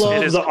 That's awesome.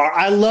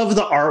 I love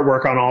the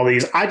artwork on all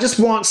these. I just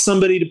want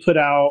somebody to put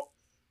out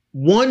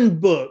one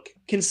book.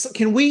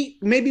 Can we,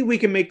 maybe we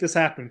can make this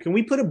happen. Can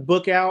we put a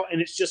book out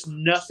and it's just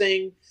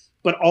nothing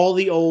but all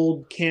the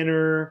old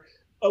Kenner,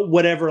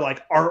 whatever,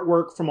 like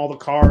artwork from all the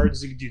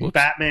cards. You can do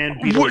Batman,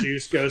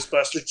 Beetlejuice,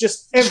 Ghostbusters,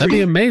 just everything. That'd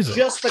be amazing.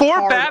 Just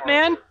for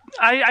Batman,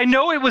 I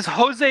know it was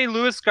Jose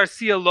Luis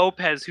Garcia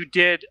Lopez who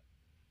did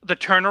the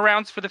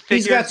turnarounds for the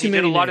figures. He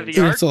did a lot of the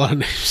art. That's a lot of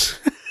names.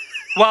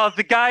 Well,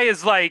 the guy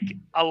is like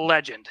a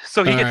legend,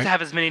 so he gets to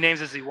have as many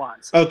names as he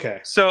wants. Okay.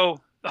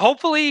 So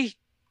hopefully,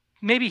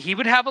 maybe he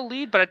would have a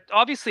lead, but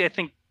obviously, I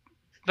think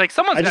like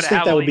someone's got to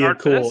have a lead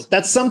art for this.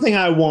 That's something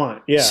I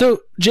want. Yeah.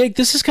 So, Jake,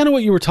 this is kind of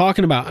what you were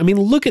talking about. I mean,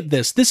 look at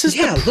this. This is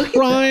the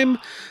prime.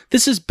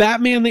 This is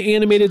Batman the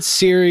Animated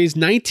Series,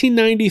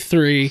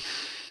 1993.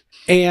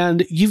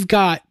 And you've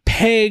got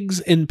pegs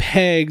and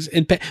pegs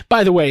and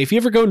by the way, if you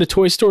ever go into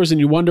toy stores and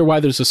you wonder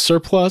why there's a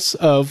surplus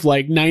of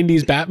like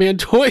 90s Batman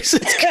toys,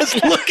 it's because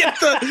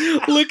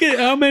look at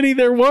how many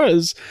there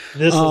was.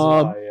 This is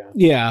why,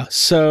 yeah.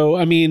 So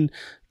I mean,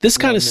 this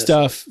kind of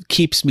stuff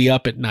keeps me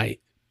up at night.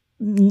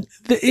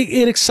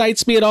 It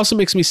excites me. It also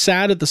makes me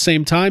sad at the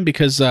same time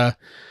because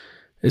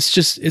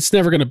it's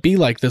never going to be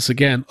like this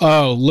again.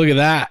 Oh, look at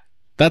that.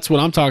 That's what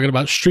I'm talking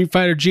about. Street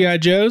Fighter G.I.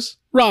 Joes.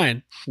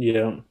 Ryan.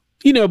 Yeah.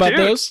 You know about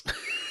those.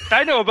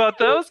 I know about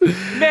those.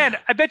 Man,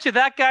 I bet you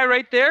that guy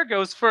right there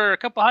goes for a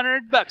couple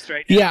 $100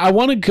 right now. Yeah, I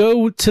want to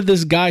go to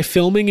this guy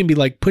filming and be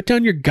like, put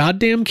down your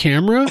goddamn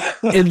camera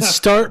and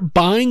start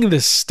buying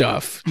this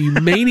stuff, you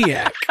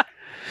maniac.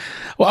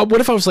 Well,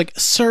 what if I was like,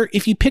 sir,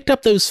 if you picked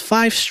up those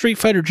 5 Street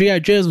Fighter G.I.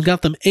 Joes and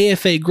got them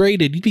AFA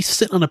graded, you'd be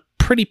sitting on a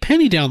pretty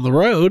penny down the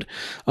road.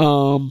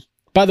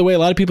 By the way, a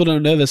lot of people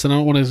don't know this, and I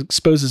don't want to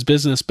expose his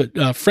business, but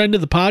a friend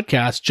of the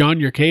podcast, John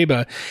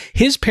Yerkeba,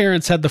 his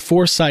parents had the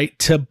foresight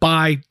to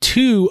buy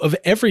 2 of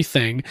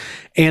everything,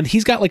 and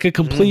he's got like a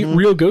complete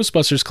real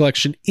Ghostbusters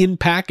collection in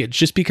package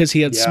just because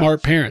he had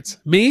smart parents.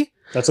 Me?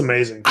 That's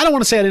amazing. I don't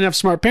want to say I didn't have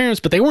smart parents,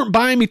 but they weren't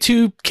buying me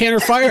 2 Canner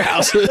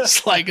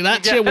Firehouses. Like,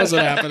 that shit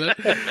wasn't happening.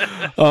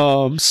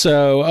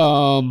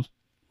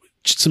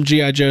 Some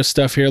G.I. Joe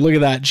stuff here. Look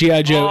at that.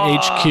 G.I. Joe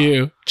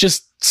HQ.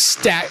 Just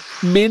stacked,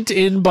 mint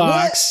in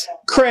box.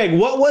 Craig,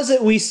 what was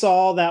it we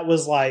saw that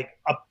was like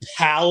a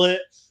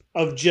pallet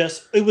of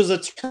just, it was a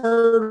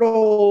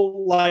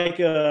turtle, like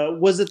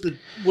was it the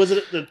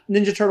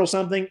Ninja Turtle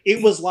something?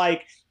 It was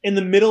like in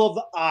the middle of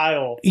the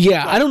aisle.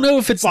 Yeah, like I don't know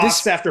if it's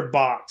box this after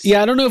box.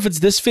 Yeah, I don't know if it's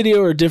this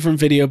video or a different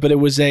video, but it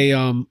was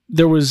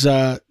there was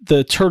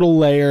the turtle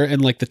layer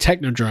and like the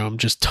Technodrome,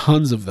 just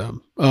tons of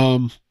them.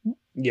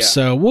 Yeah.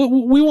 So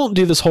we won't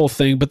do this whole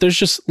thing, but there's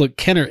just, look,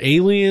 Kenner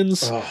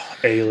aliens. Oh,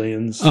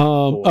 aliens.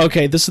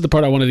 Okay, this is the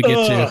part I wanted to get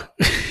to.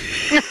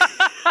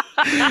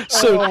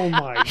 So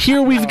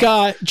here we've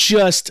got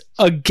just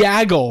a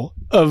gaggle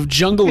of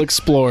Jungle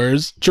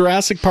Explorers,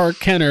 Jurassic Park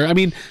Kenner. I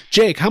mean,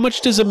 Jake, how much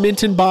does a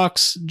Minton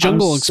box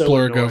Jungle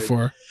Explorer go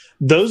for?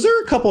 Those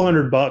are a couple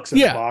 $100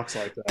 in a box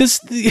like that.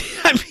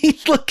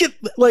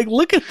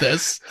 Look at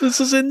this.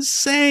 This is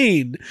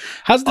insane.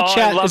 How's the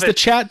chat? Is the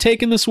chat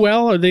taking this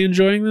well? Are they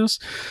enjoying this?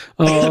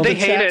 They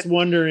hate it.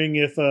 Wondering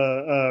if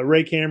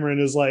Ray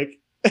Cameron is like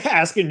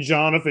asking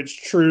John if it's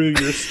true,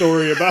 your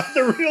story about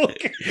the real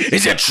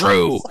Is it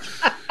true?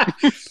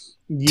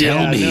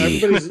 Tell me.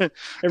 No,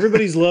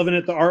 everybody's loving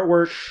it. The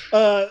artwork.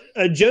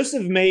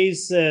 Joseph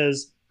Mays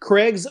says,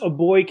 Craig's A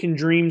Boy Can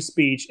Dream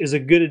speech is a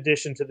good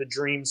addition to the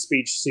Dream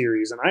speech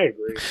series, and I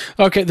agree.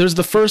 Okay, there's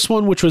the first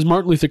one, which was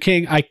Martin Luther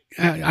King, I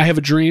Have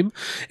a Dream,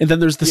 and then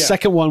there's the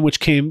second one, which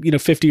came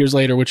 50 years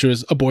later, which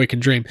was A Boy Can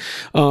Dream.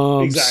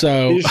 Exactly.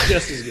 So it's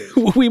just as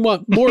good. We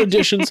want more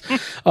additions.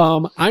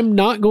 I'm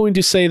not going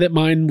to say that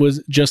mine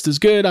was just as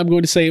good. I'm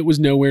going to say it was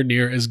nowhere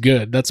near as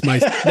good. That's my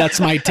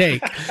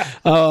take.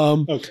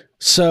 Okay.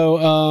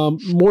 So,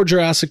 more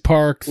Jurassic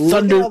Park.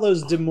 Look at all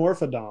those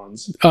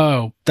Dimorphodons.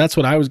 Oh, that's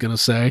what I was going to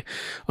say.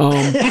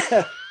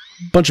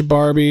 Bunch of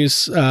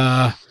Barbies.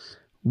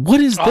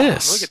 What is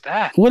this? Look at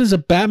that. What is a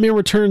Batman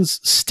Returns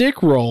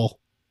stickball?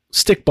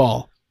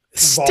 Stickball.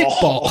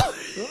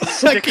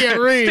 I can't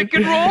read. Stick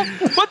and roll?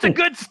 What's a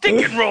good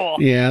stick and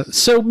roll? Yeah.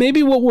 So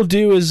maybe what we'll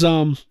do is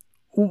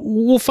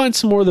we'll find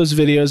some more of those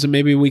videos, and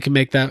maybe we can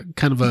make that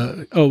kind of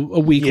a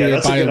weekly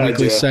or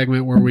bi-weekly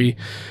segment where we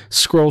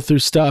scroll through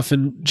stuff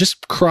and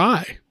just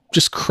cry.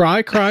 Just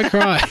cry.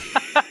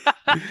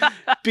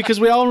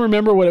 Because we all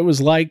remember what it was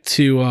like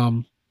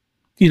to,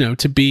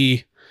 to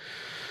be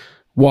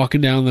walking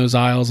down those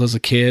aisles as a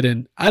kid.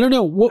 And I don't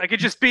know. I could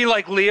just be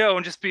like Leo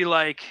and just be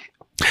like,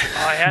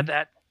 I had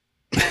that.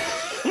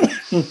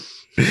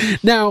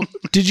 Now,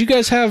 did you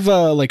guys have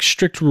like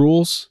strict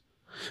rules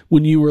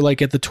when you were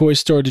like at the toy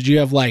store? Did you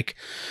have like,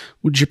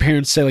 would your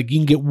parents say like you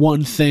can get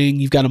one thing,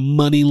 you've got a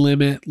money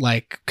limit?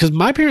 Like, because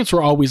my parents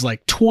were always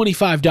like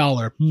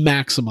 $25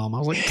 maximum. I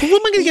was like, what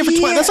am I gonna get for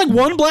 20? That's like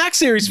one Black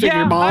Series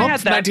figure, Mom,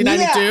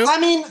 1992. Yeah, I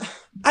mean,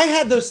 I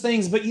had those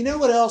things, but you know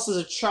what else? As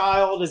a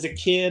child, as a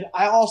kid,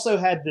 I also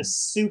had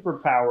this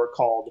superpower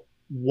called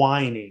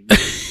whining.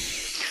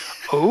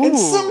 Ooh. And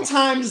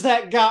sometimes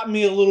that got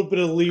me a little bit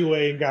of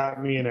leeway and got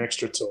me an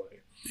extra toy.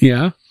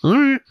 Yeah. All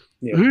right.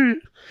 Yeah. All right.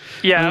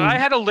 Yeah, I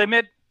had a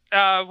limit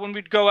when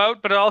we'd go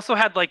out, but I also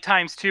had like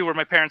times too where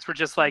my parents were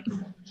just like,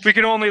 we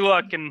can only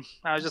look, and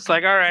I was just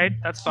like, all right,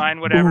 that's fine,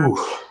 whatever.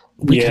 Ooh.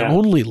 We can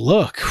only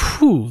look.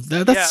 Whew,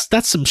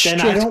 that's some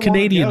strict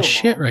Canadian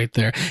shit right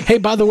there. Hey,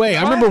 by the way,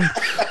 I remember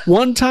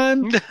one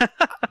time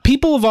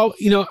people have all,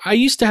 I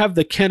used to have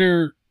the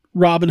Kenner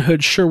Robin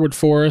Hood Sherwood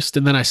Forest,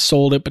 and then I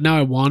sold it, but now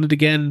I want it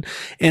again.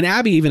 And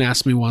Abby even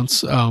asked me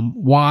once,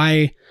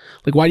 why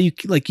do you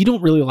you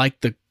don't really like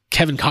the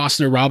Kevin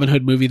Costner Robin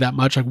Hood movie that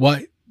much? Like,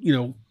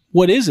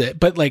 what is it?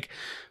 But like,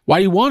 why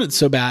do you want it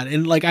so bad?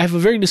 And like, I have a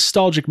very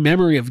nostalgic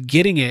memory of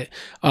getting it.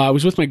 I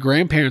was with my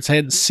grandparents. I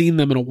hadn't seen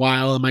them in a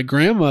while. And my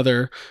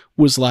grandmother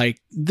was like,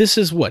 this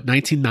is what,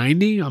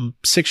 1990? I'm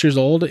 6 years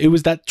old. It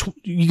was that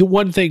you get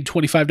one thing,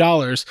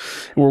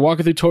 $25. And we're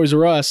walking through Toys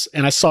R Us,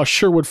 and I saw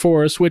Sherwood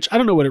Forest, which I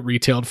don't know what it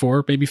retailed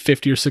for, maybe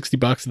 50 or 60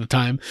 bucks at the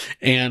time.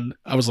 And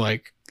I was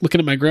like, looking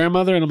at my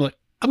grandmother, and I'm like,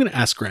 I'm going to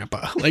ask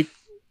Grandpa, like,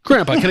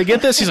 Grandpa, can I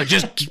get this? He's like,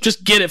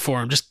 just get it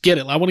for him. Just get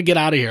it. I want to get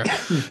out of here.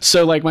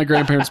 So like my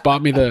grandparents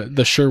bought me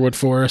the Sherwood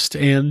Forest,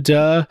 and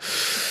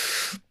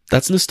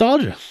that's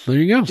nostalgia. There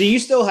you go. Do you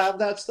still have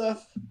that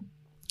stuff?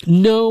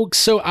 No.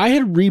 So I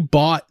had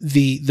rebought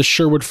the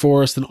Sherwood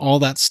Forest and all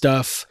that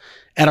stuff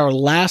at our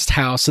last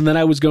house, and then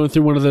I was going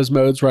through one of those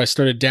modes where I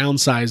started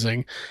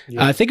downsizing.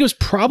 Yeah. I think it was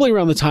probably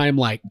around the time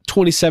like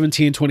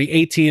 2017,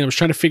 2018. I was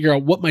trying to figure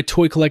out what my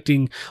toy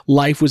collecting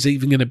life was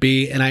even going to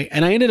be, and I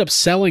ended up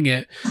selling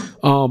it.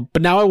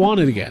 But now I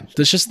want it again.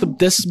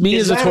 This me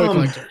as a toy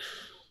collector.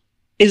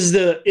 Is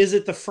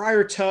it the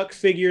Friar Tuck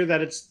figure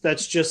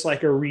that's just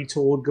like a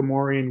retooled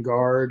Gamorrean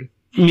guard?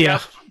 Yeah.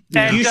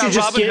 And You should just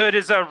Robin get- Hood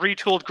is a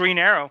retooled Green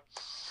Arrow.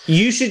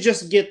 You should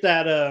just get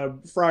that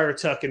Friar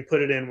Tuck and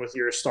put it in with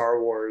your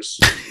Star Wars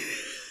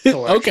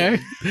collection. Okay.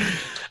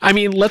 I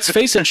mean, let's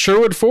face it,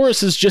 Sherwood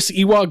Forest is just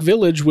Ewok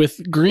Village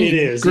with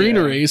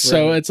greenery, yeah,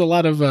 so right. it's a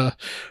lot of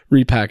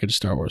repackaged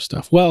Star Wars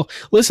stuff. Well,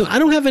 listen, I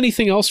don't have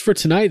anything else for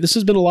tonight. This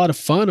has been a lot of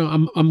fun.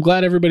 I'm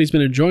glad everybody's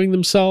been enjoying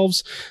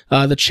themselves.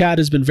 The chat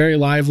has been very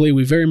lively.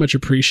 We very much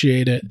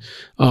appreciate it.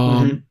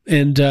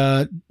 And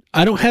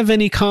I don't have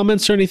any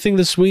comments or anything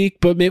this week,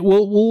 but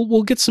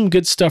we'll get some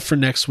good stuff for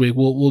next week.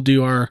 We'll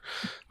do our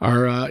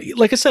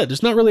like I said,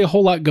 there's not really a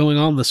whole lot going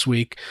on this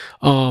week.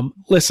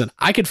 Listen,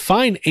 I could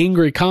find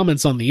angry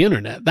comments on the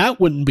internet. That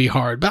wouldn't be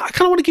hard, but I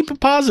kind of want to keep it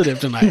positive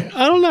tonight.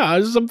 I don't know.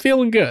 I'm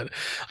feeling good.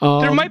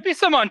 There might be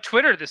some on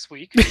Twitter this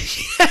week.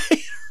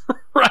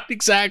 Right,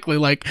 exactly.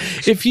 Like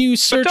if you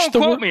search But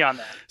don't quote me on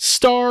that.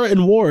 Star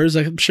and Wars,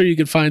 I'm sure you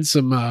could find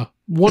some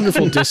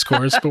wonderful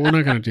discourse, but we're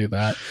not going to do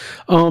that.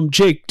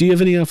 Jake, do you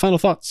have any final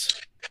thoughts?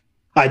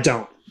 I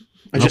don't.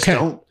 I just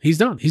don't. He's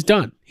done.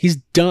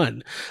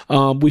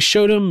 We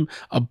showed him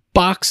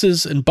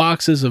boxes and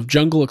boxes of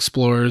Jungle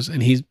Explorers,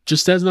 and he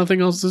just has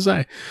nothing else to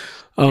say.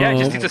 Yeah,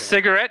 just needs a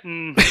cigarette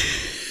and,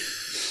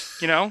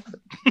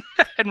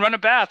 and run a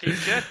bath.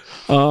 He's good.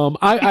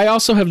 I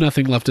also have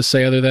nothing left to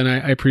say other than I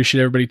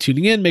appreciate everybody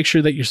tuning in. Make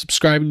sure that you're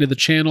subscribing to the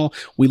channel.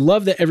 We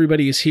love that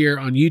everybody is here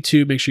on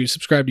YouTube. Make sure you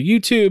subscribe to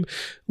YouTube.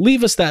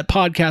 Leave us that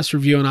podcast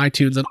review on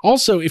iTunes. And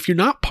also, if you're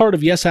not part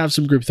of Yes Have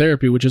Some Group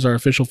Therapy, which is our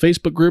official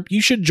Facebook group,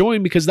 you should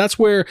join because that's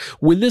where,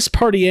 when this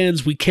party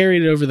ends, we carry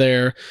it over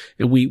there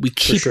and we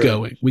keep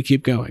going. We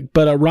keep going.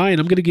 But Ryan,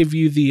 I'm going to give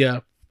you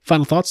the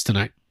final thoughts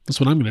tonight. That's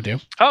what I'm going to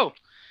do. Oh.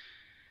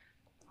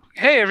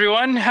 Hey,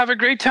 everyone. Have a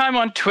great time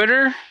on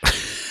Twitter.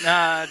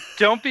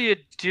 Don't be a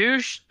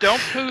douche. Don't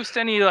post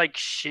any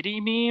shitty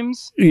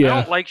memes. Yeah.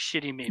 I don't like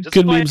shitty memes. That's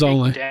Good why I memes take them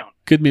only. down.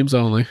 Good memes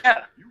only.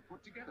 Yeah.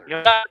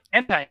 You're not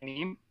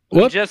anti-meme.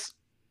 What? I'm just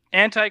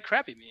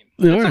anti-crappy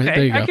meme. All It's right, okay.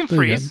 there you I go. can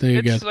There you go. freeze. There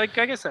you It's go. like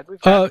I said. We've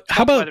How got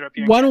about, weather up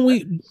here in why don't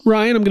Canada. we,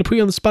 Ryan, I'm going to put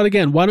you on the spot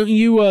again. Why don't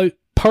you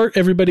part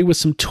everybody with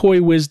some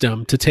toy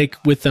wisdom to take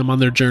with them on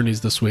their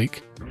journeys this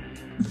week?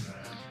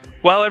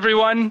 Well,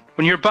 everyone,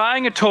 when you're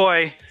buying a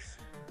toy,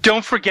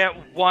 don't forget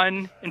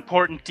one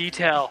important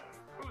detail,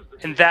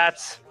 and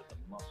that's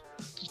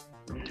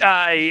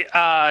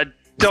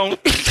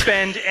don't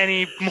spend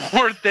any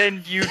more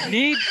than you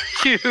need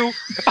to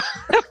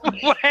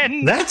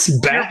when That's you're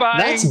bad. buying.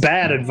 That's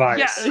bad advice.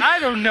 Yeah, I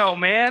don't know,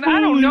 man. I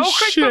don't Holy know.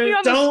 Quick, put me shit.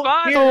 on the Don't.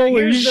 spot.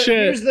 Holy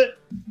shit.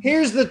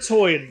 Here's the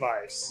toy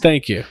advice.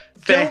 Thank you.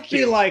 Don't Thank be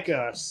you. like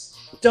us.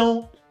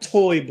 Don't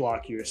toy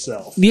block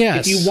yourself.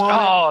 Yes. If you want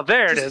Oh,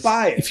 there it, it just is.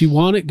 buy it. If you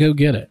want it, go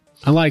get it.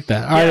 I like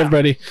that. All right, Yeah.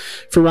 everybody.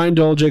 For Ryan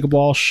Dole, Jacob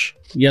Walsh,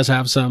 Yes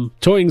Have Some,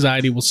 Toy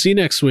Anxiety. We'll see you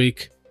next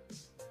week.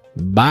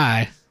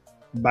 Bye.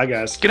 Bye,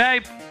 guys. Good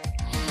night.